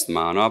pass them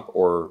on up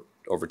or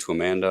over to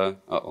Amanda.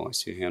 Uh-oh, I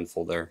see a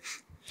handful there.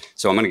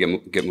 So I'm going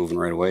to get moving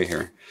right away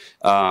here.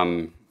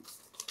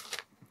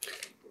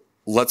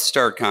 Let's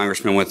start,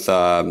 Congressman, with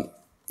a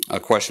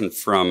question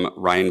from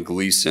Ryan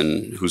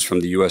Gleason, who's from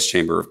the U.S.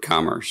 Chamber of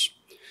Commerce.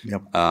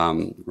 Yep.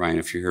 Ryan,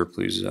 if you're here,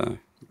 please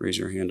raise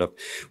your hand up.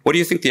 What do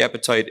you think the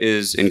appetite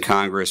is in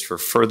Congress for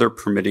further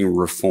permitting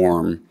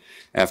reform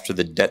after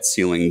the debt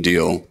ceiling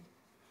deal?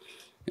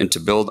 and to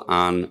build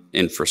on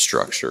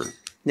infrastructure.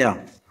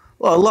 Yeah.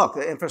 Well, look,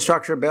 the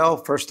infrastructure bill,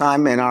 first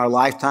time in our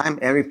lifetime.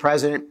 Every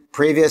president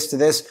previous to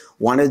this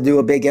wanted to do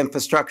a big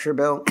infrastructure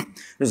bill.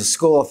 There's a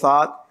school of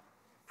thought.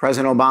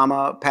 President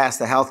Obama passed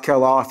the health care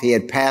law. If he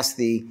had passed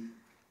the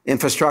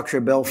infrastructure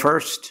bill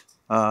first,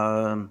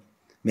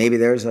 maybe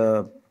there's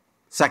a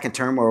second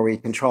term where we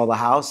control the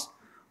House.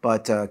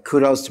 But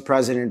kudos to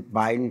President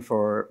Biden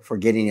for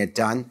getting it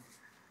done.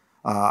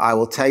 I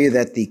will tell you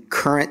that the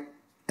current,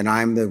 and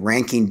I'm the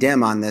ranking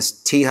dim on this,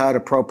 THUD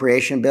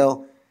appropriation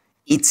bill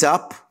eats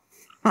up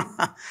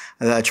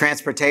the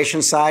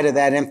transportation side of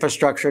that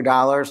infrastructure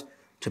dollars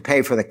to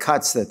pay for the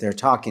cuts that they're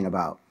talking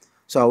about.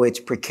 So it's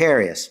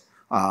precarious.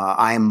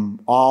 I'm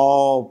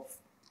all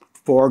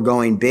for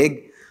going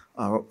big.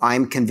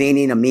 I'm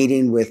convening a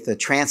meeting with the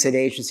transit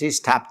agencies,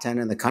 top 10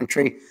 in the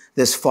country,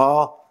 this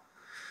fall,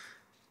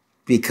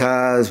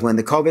 because when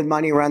the COVID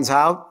money runs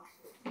out,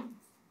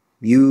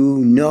 you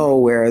know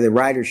where the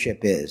ridership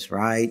is,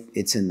 right?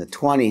 It's in the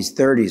 20s,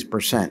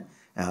 30%.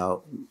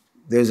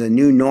 There's a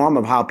new norm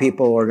of how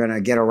people are going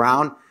to get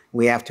around.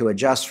 We have to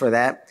adjust for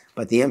that,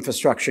 but the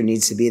infrastructure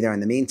needs to be there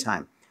in the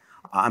meantime.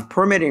 On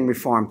permitting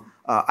reform,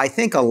 I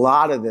think a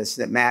lot of this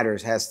that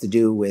matters has to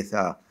do with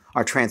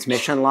our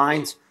transmission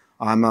lines.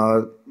 I'm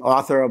an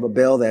author of a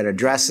bill that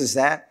addresses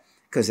that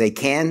because they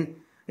can.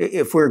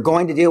 If we're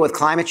going to deal with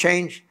climate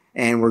change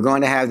and we're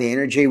going to have the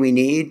energy we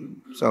need,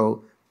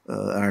 so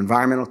our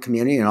environmental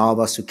community and all of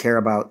us who care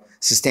about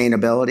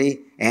sustainability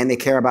and they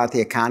care about the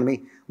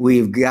economy,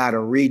 we've got to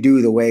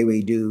redo the way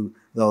we do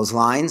those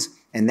lines.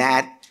 And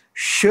that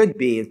should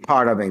be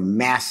part of a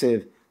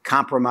massive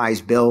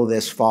compromise bill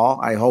this fall.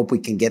 I hope we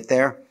can get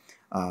there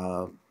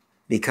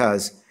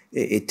because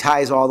it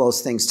ties all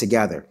those things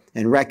together.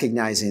 And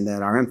recognizing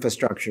that our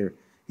infrastructure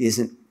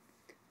isn't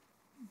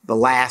the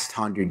last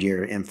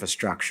 100-year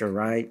infrastructure,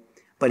 right?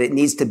 But it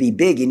needs to be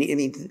big. I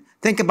mean,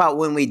 think about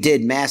when we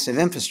did massive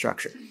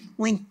infrastructure.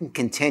 Lincoln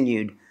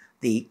continued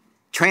the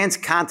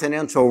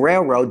transcontinental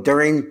railroad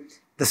during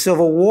the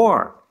Civil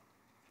War.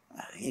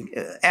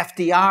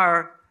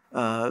 FDR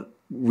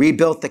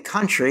rebuilt the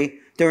country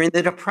during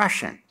the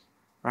Depression,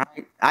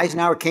 right?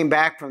 Eisenhower came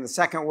back from the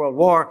Second World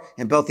War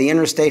and built the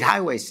interstate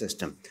highway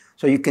system.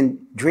 So you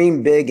can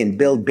dream big and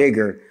build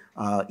bigger,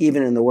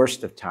 even in the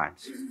worst of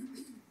times.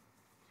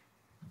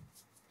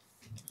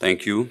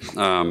 Thank you.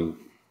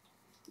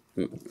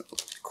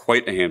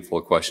 Quite a handful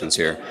of questions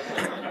here.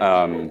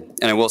 And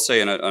I will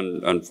say, and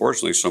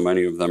unfortunately, so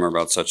many of them are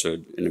about such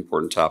an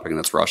important topic, and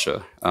that's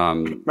Russia.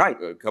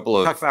 Right. A couple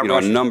of,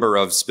 a number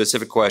of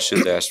specific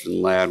questions asked from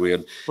Lad. We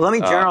had. Well,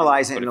 let me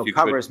generalize it, and it'll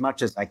cover as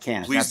much as I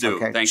can. Please do.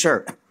 Okay. Thank you.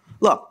 Sure.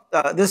 Look,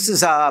 this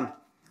is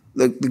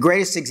the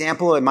greatest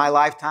example in my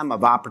lifetime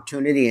of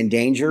opportunity and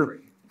danger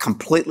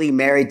completely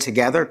married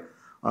together.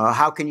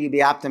 How can you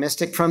be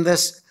optimistic from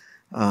this?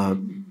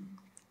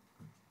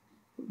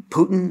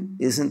 Putin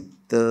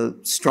isn't the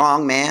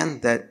strong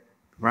man that,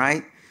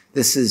 right?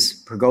 This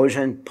is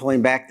Prigozhin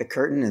pulling back the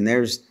curtain, and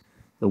there's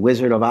the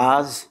Wizard of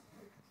Oz.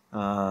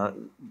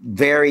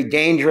 Very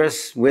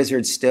dangerous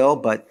wizard still,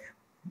 but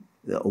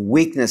a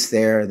weakness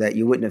there that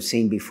you wouldn't have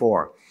seen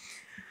before.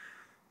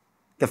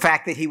 The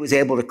fact that he was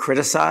able to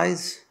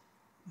criticize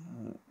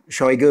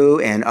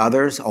Shoigu and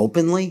others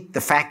openly, the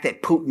fact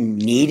that Putin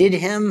needed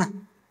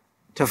him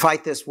to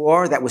fight this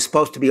war that was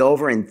supposed to be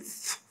over in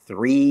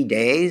 3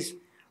 days,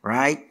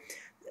 right?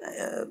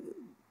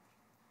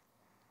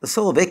 The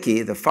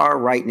Siloviki, the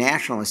far-right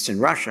nationalists in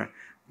Russia,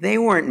 they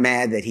weren't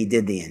mad that he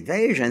did the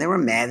invasion. They were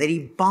mad that he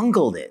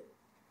bungled it,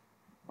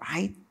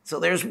 right? So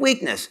there's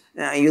weakness.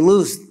 Now, you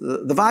lose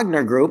the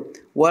Wagner group.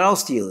 What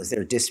else do you lose?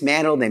 They're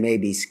dismantled. They may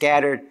be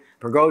scattered.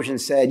 Prigozhin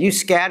said, you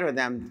scatter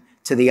them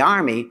to the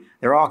army,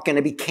 they're all going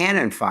to be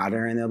cannon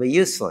fodder and they'll be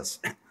useless.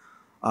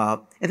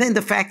 And then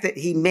the fact that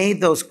he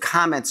made those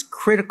comments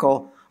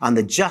critical on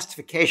the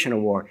justification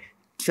of war.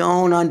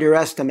 Don't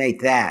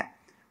underestimate that,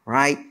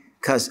 right?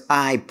 Because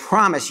I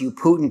promise you,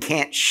 Putin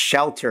can't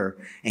shelter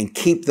and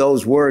keep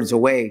those words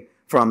away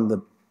from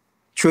the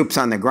troops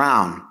on the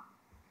ground.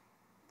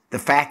 The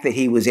fact that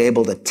he was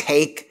able to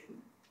take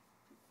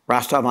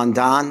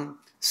Rostov-on-Don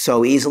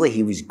so easily,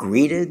 he was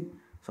greeted.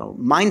 So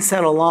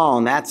mindset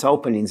alone, that's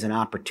openings and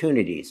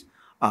opportunities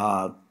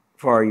for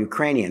our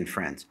Ukrainian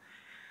friends.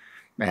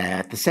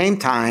 At the same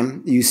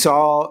time, you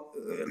saw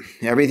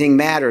everything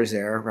matters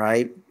there,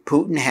 right?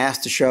 Putin has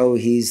to show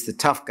he's the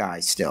tough guy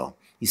still.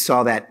 You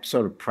saw that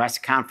sort of press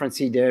conference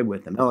he did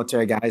with the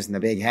military guys in the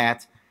big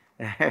hats.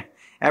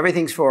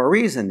 Everything's for a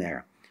reason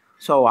there.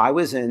 So I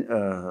was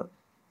in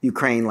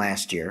Ukraine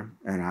last year,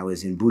 and I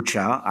was in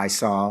Bucha. I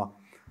saw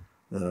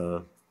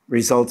the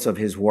results of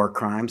his war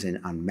crimes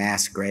on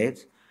mass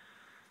graves.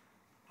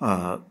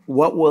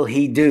 What will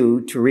he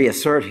do to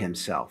reassert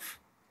himself,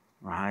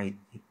 right?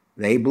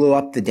 They blew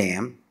up the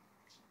dam.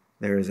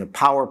 There is a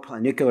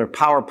nuclear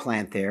power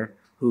plant there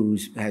who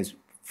has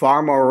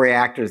far more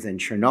reactors than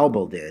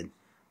Chernobyl did.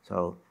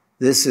 So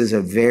this is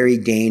a very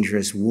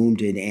dangerous,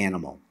 wounded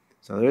animal.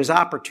 So there's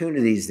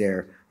opportunities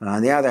there.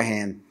 On the other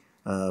hand,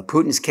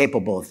 Putin's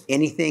capable of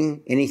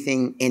anything,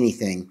 anything,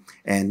 anything,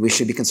 and we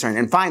should be concerned.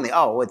 And finally,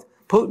 with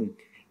Putin,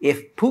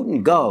 if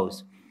Putin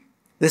goes,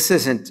 this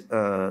isn't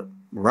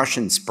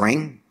Russian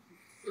Spring,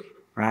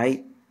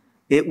 right?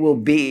 It will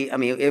be, I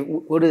mean, it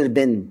would have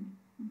been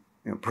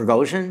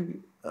Prigozhin,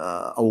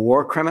 a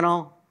war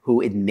criminal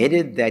who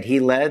admitted that he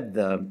led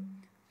the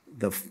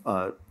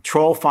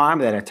troll farm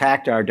that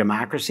attacked our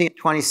democracy in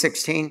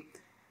 2016.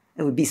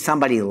 It would be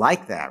somebody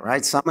like that,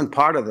 right? Someone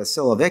part of the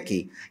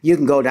Siloviki. You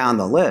can go down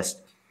the list.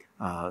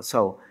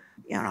 So,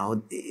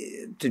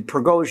 did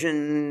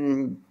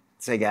Prigozhin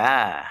say,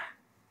 I'm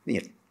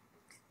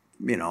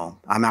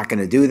not going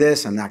to do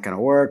this. I'm not going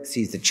to work.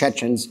 Sees the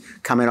Chechens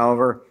coming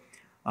over.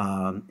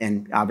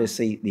 And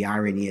obviously, the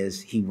irony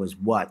is he was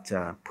what?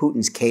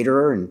 Putin's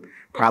caterer and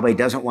probably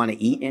doesn't want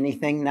to eat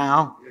anything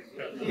now.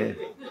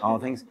 All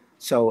things.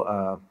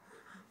 So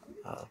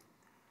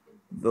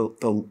there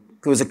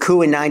was a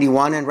coup in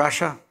 '91 in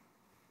Russia.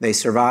 They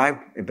survived,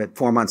 but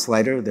 4 months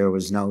later, there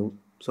was no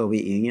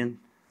Soviet Union.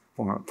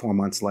 Four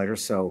months later.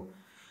 So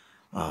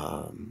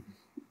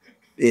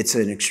it's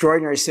an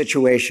extraordinary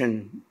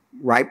situation,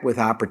 ripe with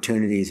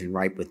opportunities and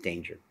ripe with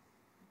danger.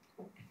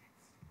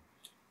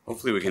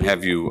 Hopefully we can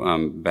have you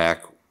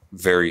back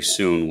very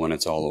soon when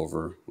it's all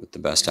over with the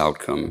best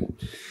outcome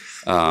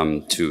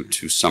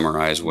to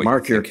summarize what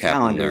Mark you your think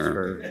happened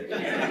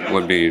there.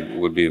 Would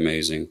be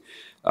amazing.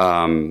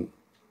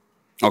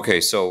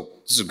 Okay, so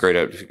this is a great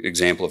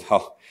example of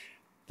how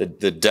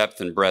the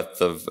depth and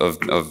breadth of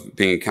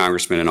being a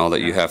congressman and all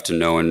that you have to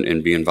know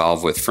and be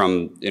involved with,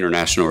 from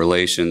international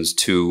relations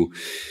to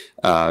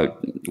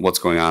what's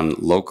going on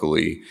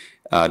locally.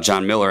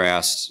 John Miller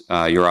asked,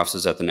 your office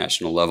is at the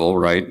national level,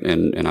 right?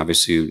 And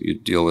obviously you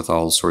deal with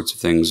all sorts of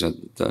things at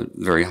the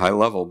very high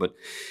level, but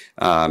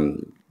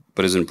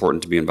it's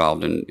important to be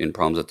involved in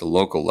problems at the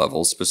local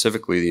level,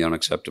 specifically the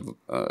unacceptable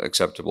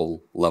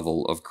acceptable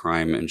level of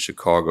crime in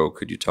Chicago.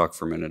 Could you talk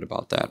for a minute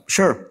about that?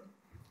 Sure.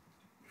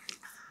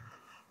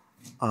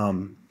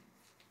 You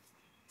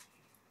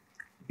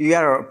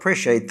got to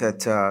appreciate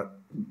that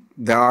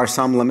there are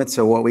some limits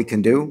of what we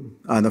can do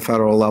on the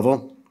federal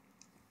level.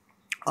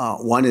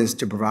 One is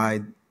to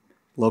provide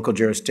local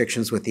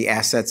jurisdictions with the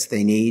assets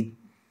they need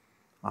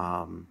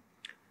on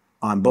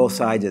both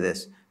sides of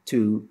this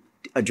to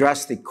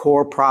address the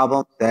core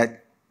problem the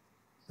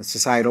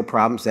societal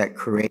problems that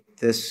create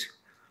this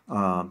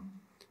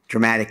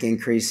dramatic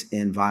increase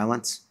in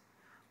violence,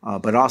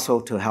 but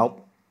also to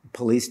help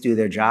police do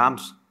their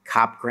jobs,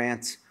 cop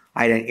grants.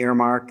 I had an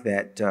earmark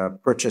that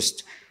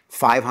purchased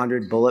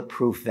 500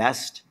 bulletproof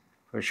vests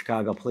for the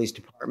Chicago Police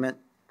Department.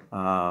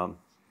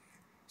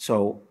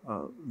 So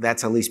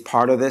that's at least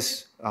part of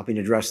this, helping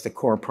address the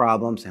core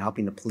problems and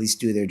helping the police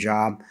do their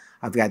job.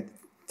 I've got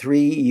 3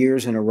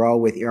 years in a row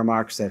with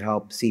earmarks that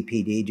help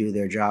CPD do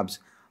their jobs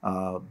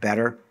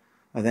better.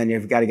 And then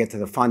you've got to get to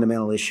the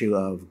fundamental issue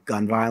of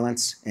gun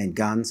violence and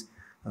guns.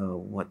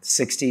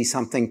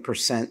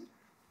 60-something%,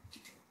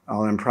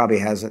 all of them probably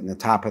has it in the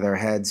top of their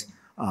heads,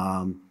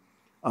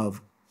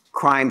 of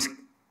crimes,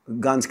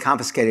 guns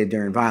confiscated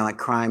during violent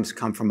crimes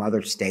come from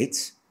other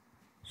states.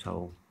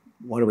 So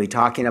what are we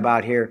talking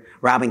about here?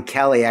 Robin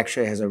Kelly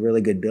actually has a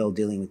really good bill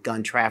dealing with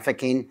gun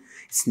trafficking.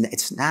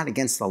 It's not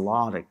against the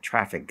law to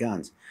traffic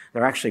guns.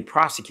 They're actually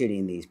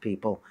prosecuting these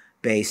people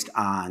based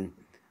on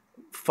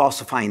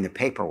falsifying the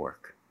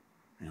paperwork.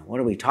 What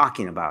are we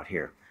talking about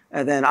here?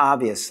 And then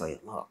obviously,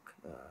 look,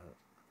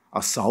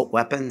 assault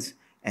weapons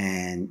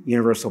and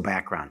universal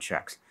background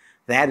checks.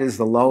 That is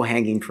the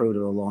low-hanging fruit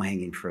of the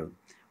low-hanging fruit,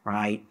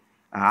 right?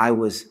 I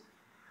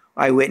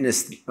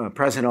witnessed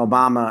President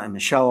Obama and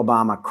Michelle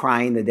Obama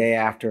crying the day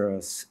after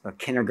a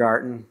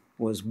kindergarten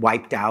was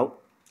wiped out.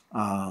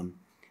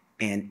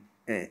 And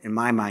in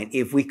my mind,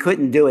 if we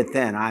couldn't do it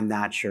then, I'm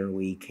not sure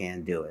we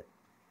can do it,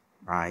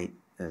 right?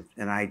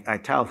 And I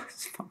tell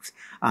folks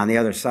on the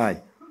other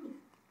side,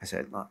 I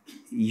said, look,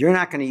 you're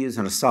not going to use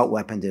an assault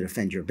weapon to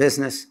defend your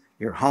business,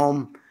 your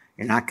home.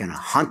 You're not going to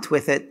hunt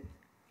with it.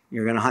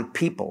 You're going to hunt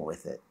people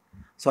with it.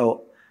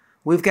 So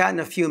we've gotten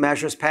a few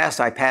measures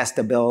passed. I passed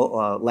a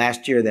bill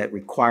last year that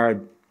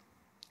required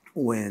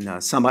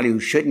when somebody who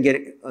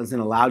isn't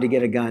allowed to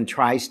get a gun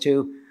tries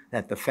to,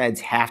 that the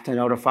feds have to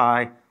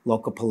notify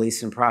local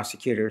police and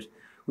prosecutors.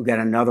 We've got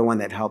another one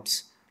that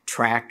helps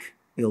track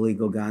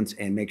illegal guns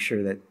and make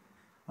sure that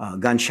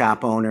gun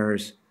shop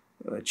owners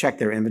check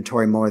their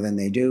inventory more than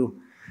they do.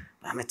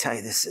 I'm going to tell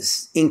you, this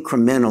is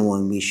incremental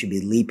and we should be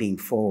leaping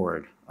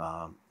forward.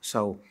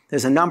 So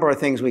there's a number of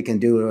things we can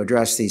do to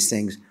address these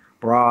things,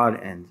 broad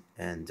and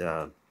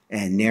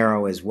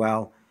narrow as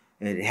well.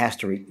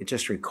 It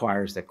just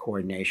requires the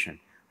coordination.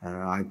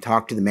 I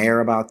talked to the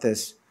mayor about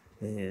this.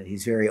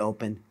 He's very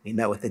open. He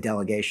met with the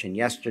delegation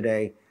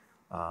yesterday.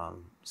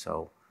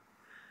 So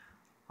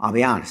I'll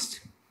be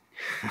honest.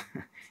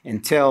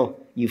 Until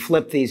you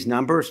flip these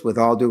numbers, with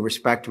all due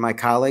respect to my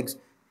colleagues,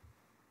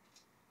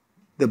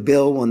 the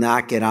bill will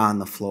not get on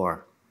the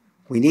floor.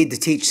 We need to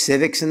teach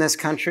civics in this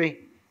country.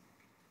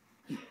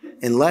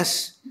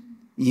 Unless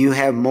you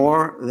have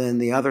more than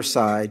the other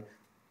side,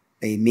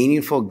 a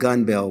meaningful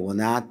gun bill will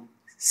not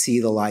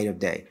see the light of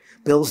day.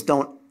 Bills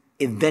don't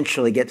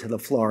eventually get to the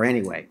floor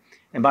anyway.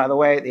 And by the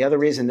way, the other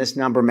reason this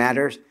number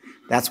matters,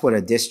 that's what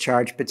a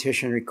discharge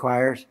petition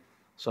requires.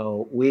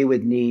 So we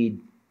would need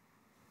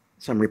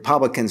some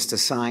Republicans to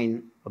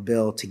sign a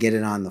bill to get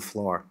it on the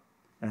floor.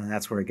 And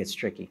that's where it gets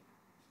tricky.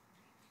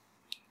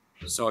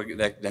 So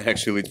that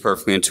actually leads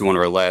perfectly into one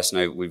of our last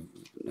night. We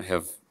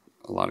have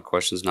a lot of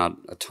questions, not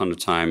a ton of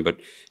time, but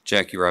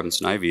Jackie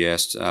Robinson Ivy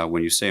asked,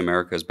 when you say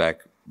America is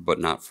back but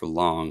not for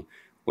long,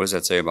 what does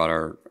that say about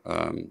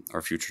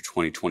our future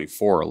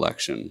 2024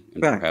 election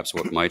and Right. perhaps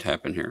what might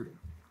happen here?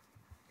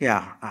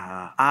 Yeah,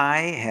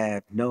 I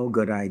have no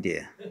good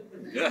idea.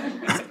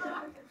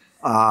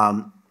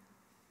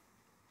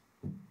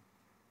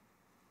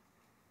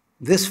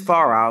 This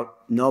far out,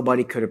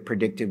 nobody could have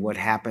predicted what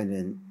happened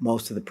in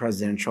most of the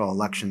presidential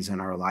elections in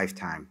our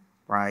lifetime,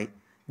 right?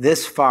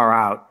 This far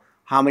out,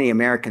 how many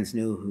Americans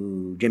knew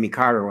who Jimmy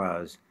Carter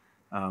was,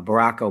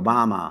 Barack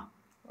Obama?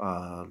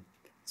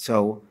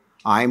 So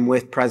I'm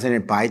with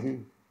President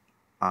Biden.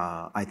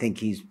 I think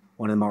he's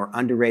one of the more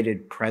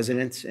underrated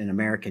presidents in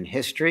American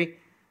history.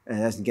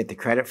 Doesn't get the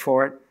credit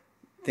for it.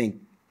 I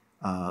think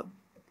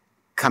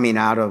coming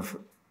out of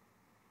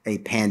a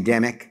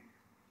pandemic,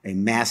 a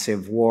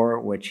massive war,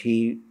 which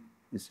he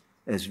is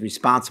as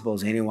responsible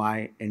as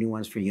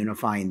anyone's for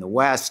unifying the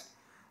West,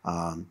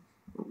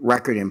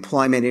 record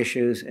employment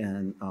issues,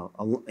 and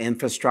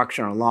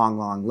infrastructure, and a long,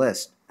 long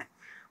list.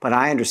 But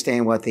I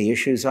understand what the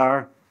issues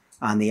are.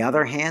 On the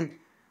other hand,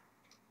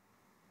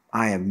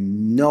 I have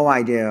no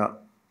idea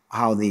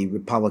how the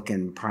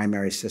Republican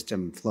primary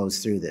system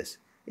flows through this.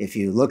 If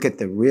you look at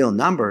the real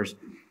numbers,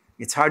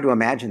 it's hard to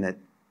imagine that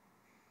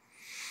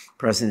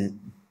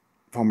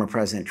former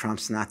President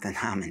Trump's not the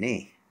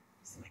nominee.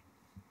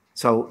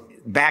 So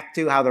back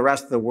to how the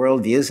rest of the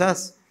world views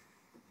us,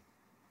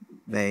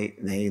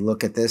 they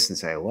look at this and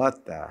say,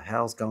 what the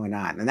hell's going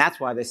on? And that's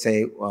why they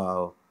say,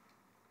 well,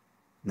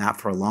 not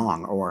for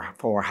long, or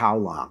for how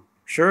long?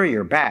 Sure,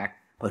 you're back,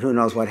 but who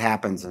knows what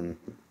happens, and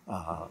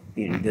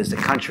does the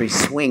country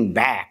swing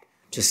back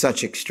to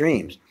such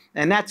extremes?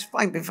 And that's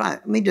fine.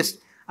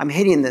 I'm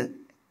hitting the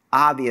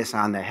obvious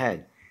on the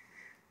head.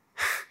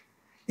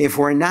 If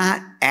we're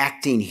not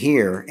acting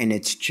here and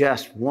it's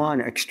just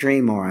one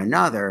extreme or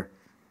another,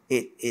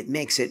 it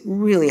makes it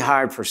really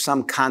hard for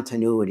some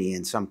continuity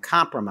and some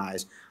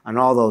compromise on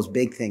all those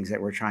big things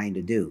that we're trying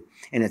to do.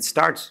 And it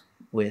starts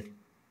with,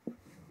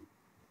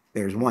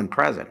 there's one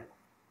president.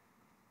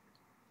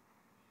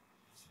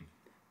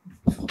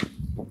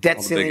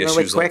 Debt ceiling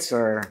really quick,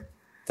 or?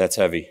 That's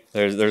heavy.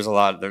 There's a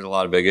lot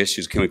of big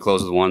issues. Can we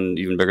close with one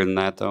even bigger than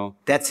that, though?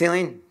 Debt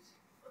ceiling?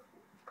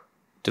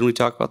 Didn't we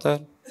talk about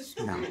that?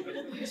 No,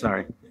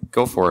 sorry.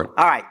 Go for it.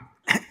 All right.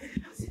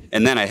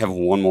 And then I have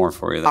one more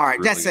for you. All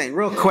right, debt ceiling,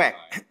 real quick.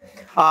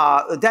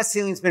 The debt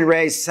ceiling's been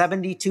raised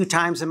 72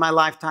 times in my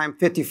lifetime,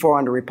 54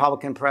 under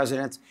Republican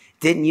presidents.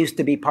 Didn't used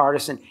to be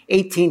partisan.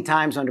 18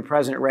 times under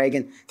President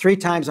Reagan, 3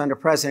 times under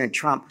President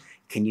Trump.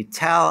 Can you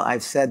tell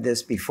I've said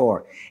this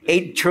before?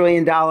 $8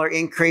 trillion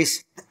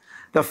increase.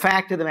 The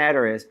fact of the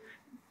matter is,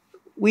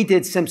 we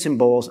did Simpson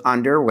Bowles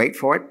under, wait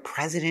for it,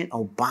 President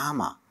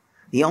Obama.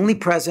 The only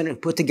president who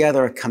put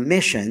together a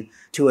commission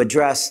to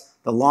address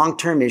the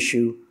long-term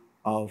issue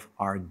of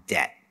our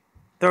debt.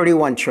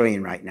 31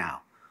 trillion right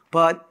now.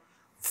 But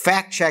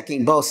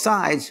fact-checking both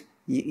sides,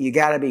 you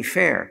got to be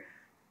fair.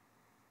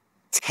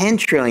 10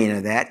 trillion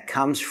of that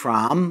comes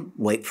from,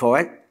 wait for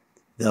it,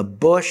 the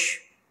Bush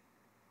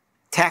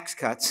tax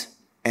cuts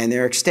and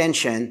their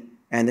extension,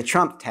 and the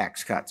Trump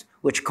tax cuts,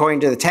 which according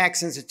to the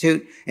Tax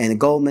Institute and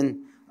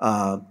Goldman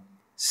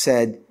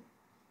said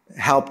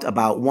helped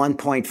about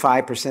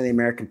 1.5% of the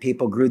American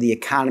people, grew the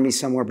economy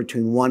somewhere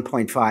between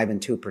 1.5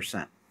 and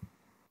 2%.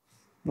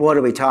 What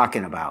are we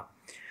talking about?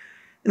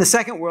 In the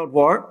Second World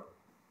War,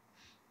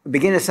 the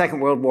beginning of the Second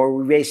World War,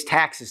 we raised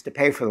taxes to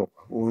pay for the war.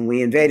 When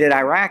we invaded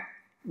Iraq,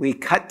 we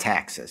cut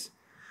taxes.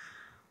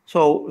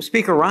 So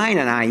Speaker Ryan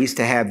and I used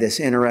to have this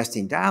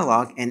interesting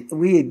dialogue, and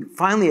we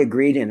finally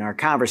agreed in our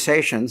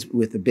conversations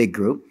with the big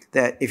group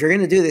that if you're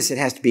going to do this, it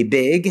has to be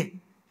big,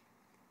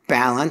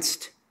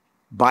 balanced,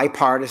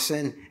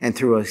 bipartisan, and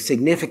through a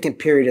significant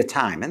period of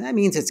time. And that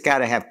means it's got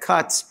to have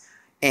cuts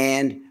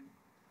and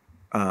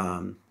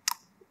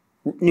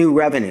new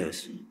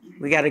revenues.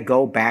 We got to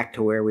go back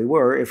to where we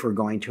were if we're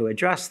going to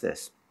address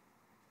this.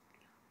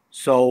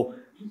 So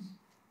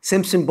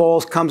Simpson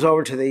Bowles comes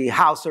over to the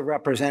House of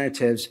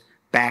Representatives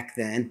back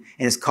then,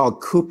 and it's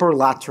called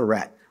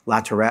Cooper-Latourette.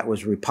 Latourette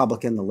was a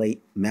Republican, the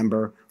late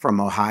member from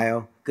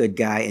Ohio, good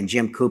guy, and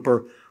Jim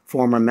Cooper,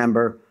 former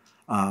member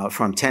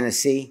from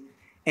Tennessee.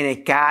 And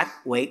it got,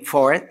 wait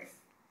for it,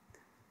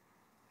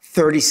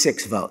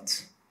 36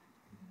 votes.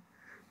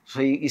 So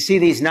you see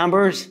these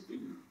numbers?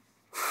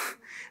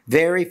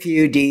 Very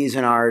few D's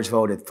and R's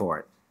voted for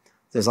it.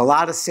 There's a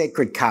lot of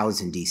sacred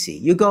cows in D.C.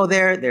 You go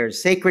there,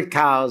 there's sacred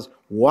cows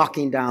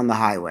walking down the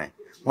highway,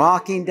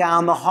 walking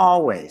down the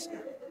hallways,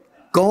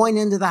 going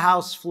into the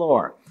House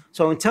floor.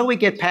 So until we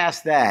get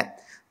past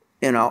that,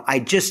 I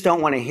just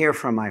don't want to hear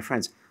from my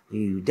friends.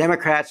 You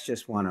Democrats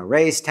just want to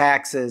raise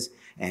taxes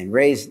and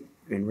raise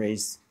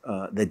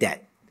the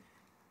debt.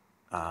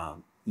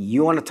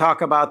 You want to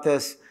talk about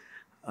this?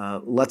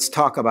 Let's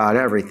talk about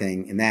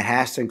everything, and that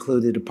has to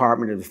include the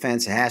Department of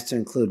Defense, it has to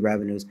include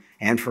revenues,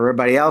 and for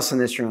everybody else in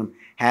this room,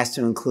 has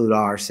to include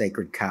our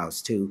sacred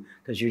cows too,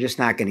 because you're just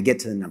not going to get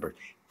to the numbers.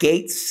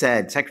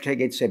 Secretary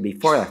Gates said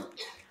before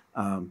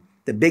that,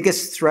 the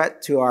biggest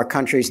threat to our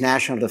country's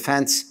national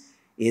defense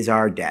is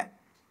our debt.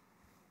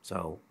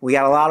 So we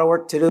got a lot of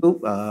work to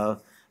do.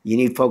 You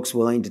need folks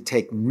willing to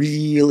take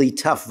really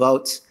tough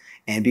votes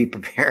and be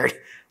prepared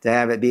to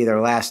have it be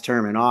their last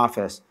term in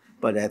office,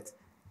 but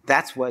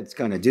that's what it's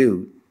going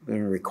to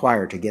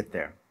require to get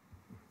there.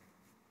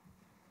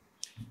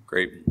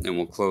 Great, and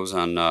we'll close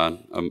on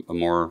a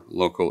more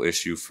local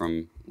issue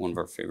from one of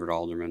our favorite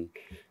aldermen,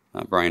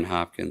 Brian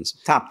Hopkins.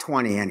 Top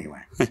 20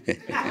 anyway.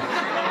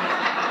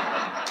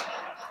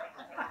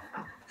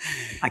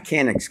 I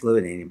can't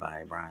exclude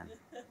anybody, Brian.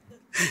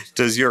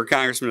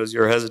 Congressman, does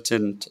your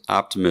hesitant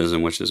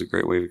optimism, which is a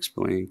great way of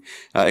explaining,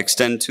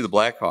 extend to the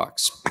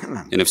Blackhawks?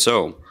 And if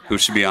so, who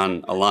should be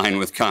on a line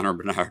with Connor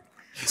Bernard?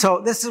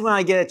 So this is when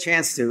I get a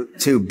chance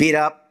to beat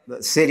up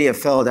the city of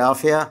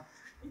Philadelphia.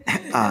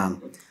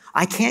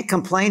 I can't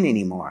complain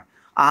anymore.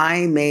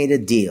 I made a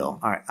deal.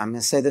 All right, I'm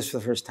going to say this for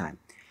the first time.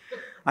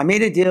 I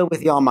made a deal with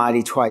the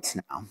Almighty twice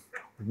now.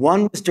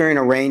 One was during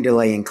a rain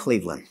delay in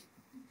Cleveland.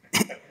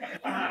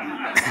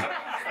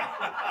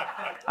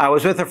 I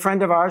was with a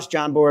friend of ours,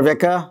 John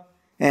Borovica,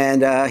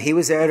 and he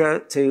was there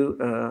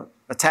to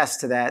attest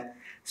to that.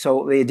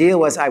 So the deal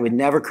was I would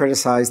never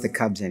criticize the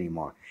Cubs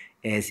anymore,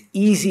 as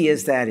easy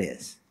as that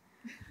is.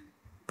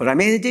 But I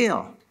made a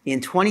deal. In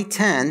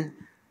 2010,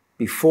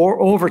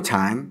 before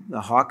overtime,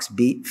 the Hawks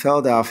beat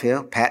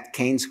Philadelphia. Pat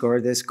Kane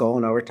scored this goal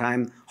in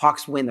overtime.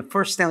 Hawks win the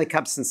first Stanley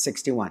Cup since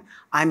 '61.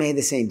 I made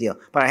the same deal.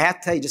 But I have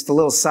to tell you just a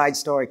little side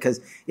story because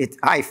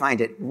I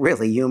find it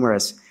really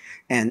humorous.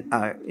 And,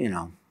 you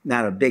know,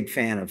 not a big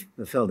fan of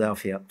the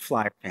Philadelphia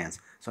Flyer fans.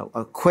 So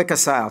a quick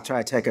aside, I'll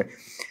try to take it.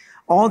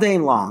 All day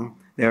long,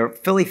 there are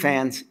Philly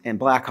fans and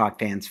Blackhawk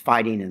fans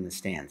fighting in the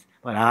stands.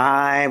 But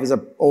I was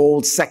an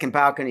old second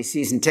balcony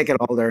season ticket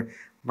holder.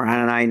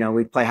 Brian and I know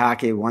we play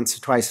hockey once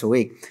or twice a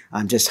week.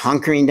 I'm just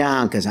hunkering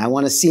down because I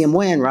want to see him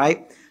win,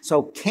 right?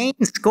 So Kane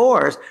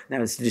scores.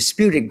 Now it's a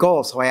disputed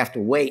goal, so I have to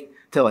wait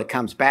till it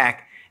comes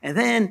back. And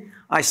then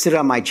I stood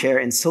on my chair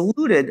and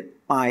saluted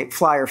my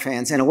Flyer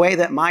fans in a way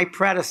that my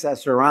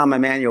predecessor, Rahm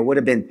Emanuel, would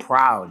have been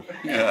proud.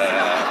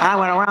 I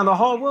went around the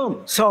whole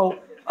room. So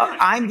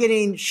I'm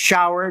getting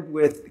showered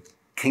with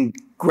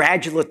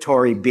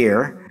congratulatory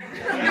beer.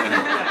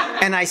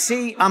 And I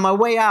see, on my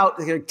way out,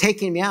 they're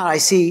taking me out, I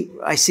see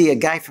a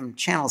guy from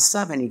Channel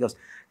 7. He goes,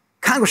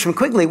 Congressman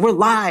Quigley, we're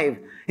live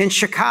in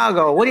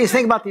Chicago. What do you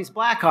think about these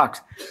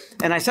Blackhawks?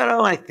 And I said,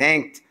 oh, I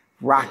thanked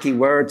Rocky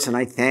Wirtz, and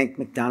I thanked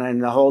McDonough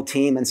and the whole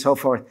team and so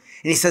forth.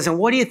 And he says, and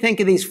what do you think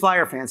of these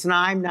Flyer fans? And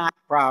I'm not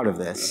proud of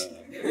this.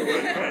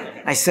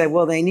 I said,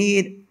 well, they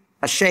need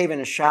a shave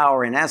and a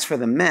shower, and as for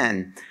the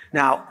men.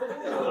 Now,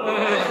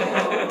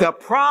 the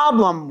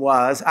problem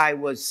was I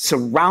was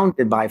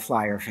surrounded by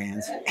Flyer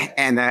fans,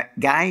 and that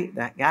guy,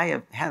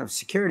 head of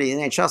security in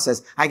the NHL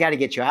says, I got to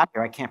get you out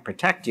here. I can't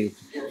protect you.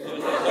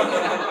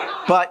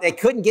 But they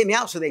couldn't get me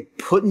out, so they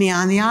put me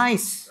on the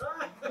ice.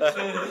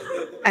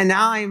 And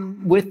now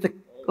I'm with the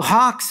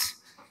Hawks,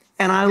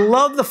 and I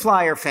love the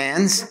Flyer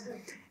fans.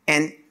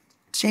 And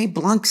Jay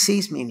Blunk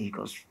sees me, and he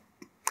goes,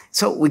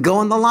 so we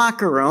go in the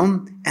locker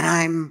room, and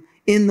I'm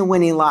in the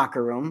winning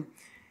locker room,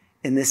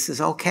 and this is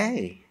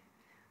okay.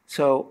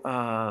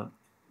 So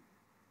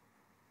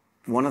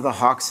one of the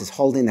Hawks is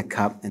holding the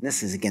cup, and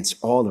this is against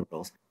all the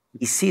rules.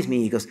 He sees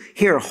me, he goes,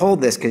 here,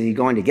 hold this, because you're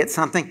going to get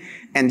something.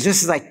 And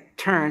just as I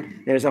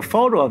turn, there's a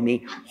photo of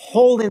me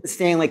holding the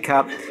Stanley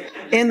Cup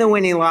in the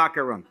winning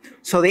locker room.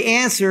 So the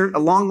answer, a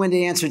long-winded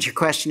answer to your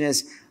question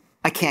is,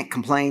 I can't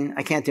complain.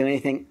 I can't do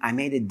anything. I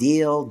made a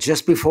deal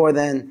just before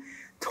then,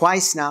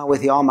 twice now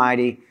with the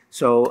Almighty.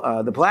 So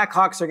the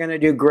Blackhawks are going to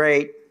do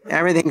great.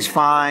 Everything's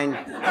fine.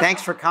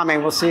 Thanks for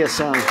coming. We'll see you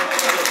soon.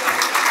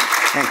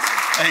 Thanks.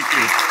 Thank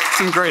you.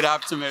 Some great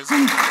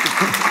optimism.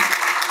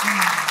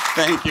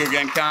 Thank you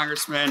again,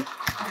 Congressman.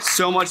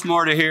 So much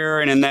more to hear,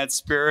 and in that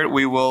spirit,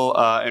 we will,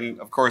 and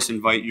of course,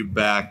 invite you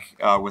back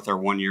with our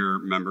one-year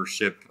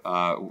membership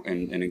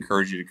and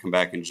encourage you to come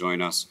back and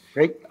join us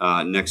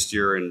next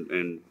year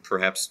and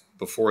perhaps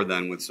before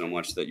then with so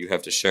much that you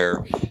have to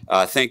share.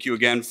 Thank you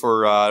again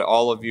for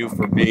all of you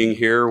for being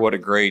here. What a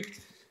great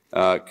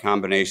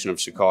combination of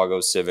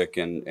Chicago civic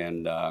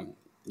and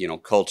you know,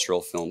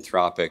 cultural,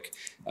 philanthropic.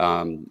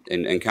 And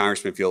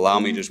Congressman, if you allow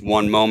me just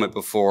one moment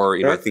before,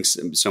 you know, I think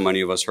so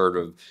many of us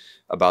heard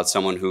about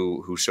someone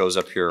who shows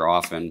up here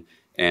often.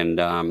 And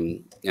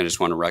I just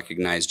want to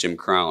recognize Jim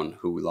Crown,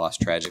 who we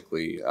lost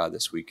tragically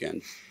this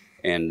weekend.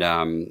 And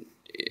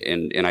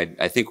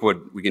I think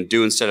what we can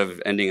do instead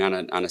of ending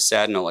on a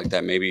sad note like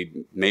that,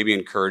 maybe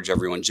encourage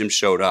everyone. Jim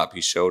showed up.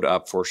 He showed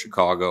up for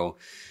Chicago,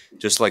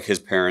 just like his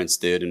parents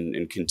did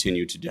and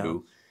continue to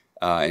do.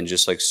 And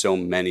just like so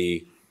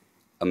many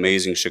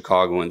amazing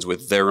Chicagoans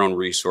with their own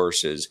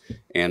resources,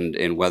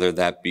 and whether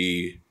that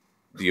be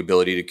the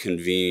ability to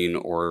convene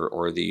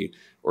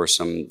or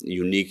some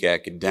unique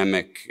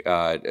academic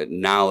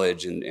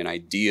knowledge and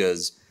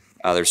ideas.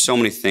 There's so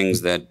many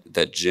things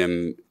that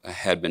Jim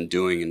had been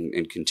doing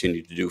and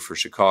continued to do for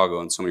Chicago,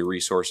 and so many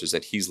resources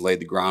that he's laid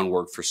the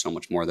groundwork for so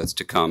much more that's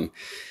to come.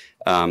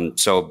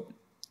 So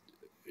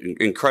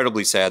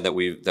incredibly sad that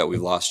we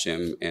lost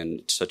Jim,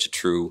 and such a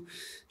true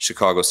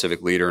Chicago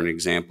civic leader and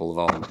example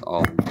of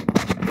all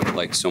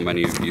like so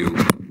many of you.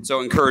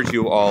 So encourage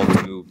you all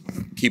to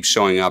keep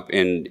showing up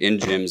in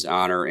Jim's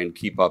honor and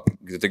keep up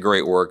the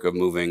great work of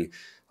moving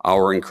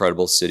our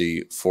incredible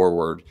city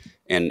forward,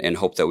 and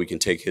hope that we can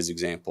take his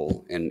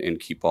example and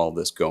keep all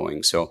this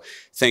going. So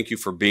thank you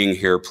for being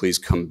here. Please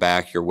come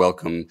back. You're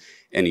welcome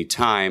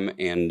anytime.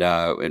 And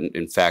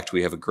in fact,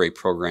 we have a great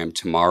program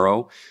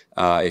tomorrow.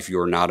 If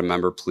you're not a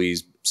member,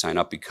 please sign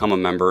up, become a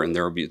member, and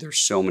there's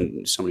so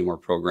many more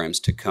programs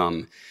to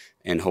come.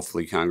 And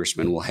hopefully,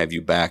 Congressman, we'll have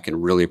you back,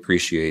 and really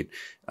appreciate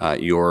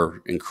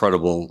your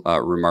incredible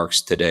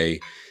remarks today.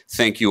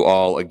 Thank you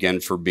all again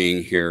for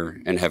being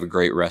here, and have a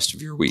great rest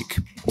of your week.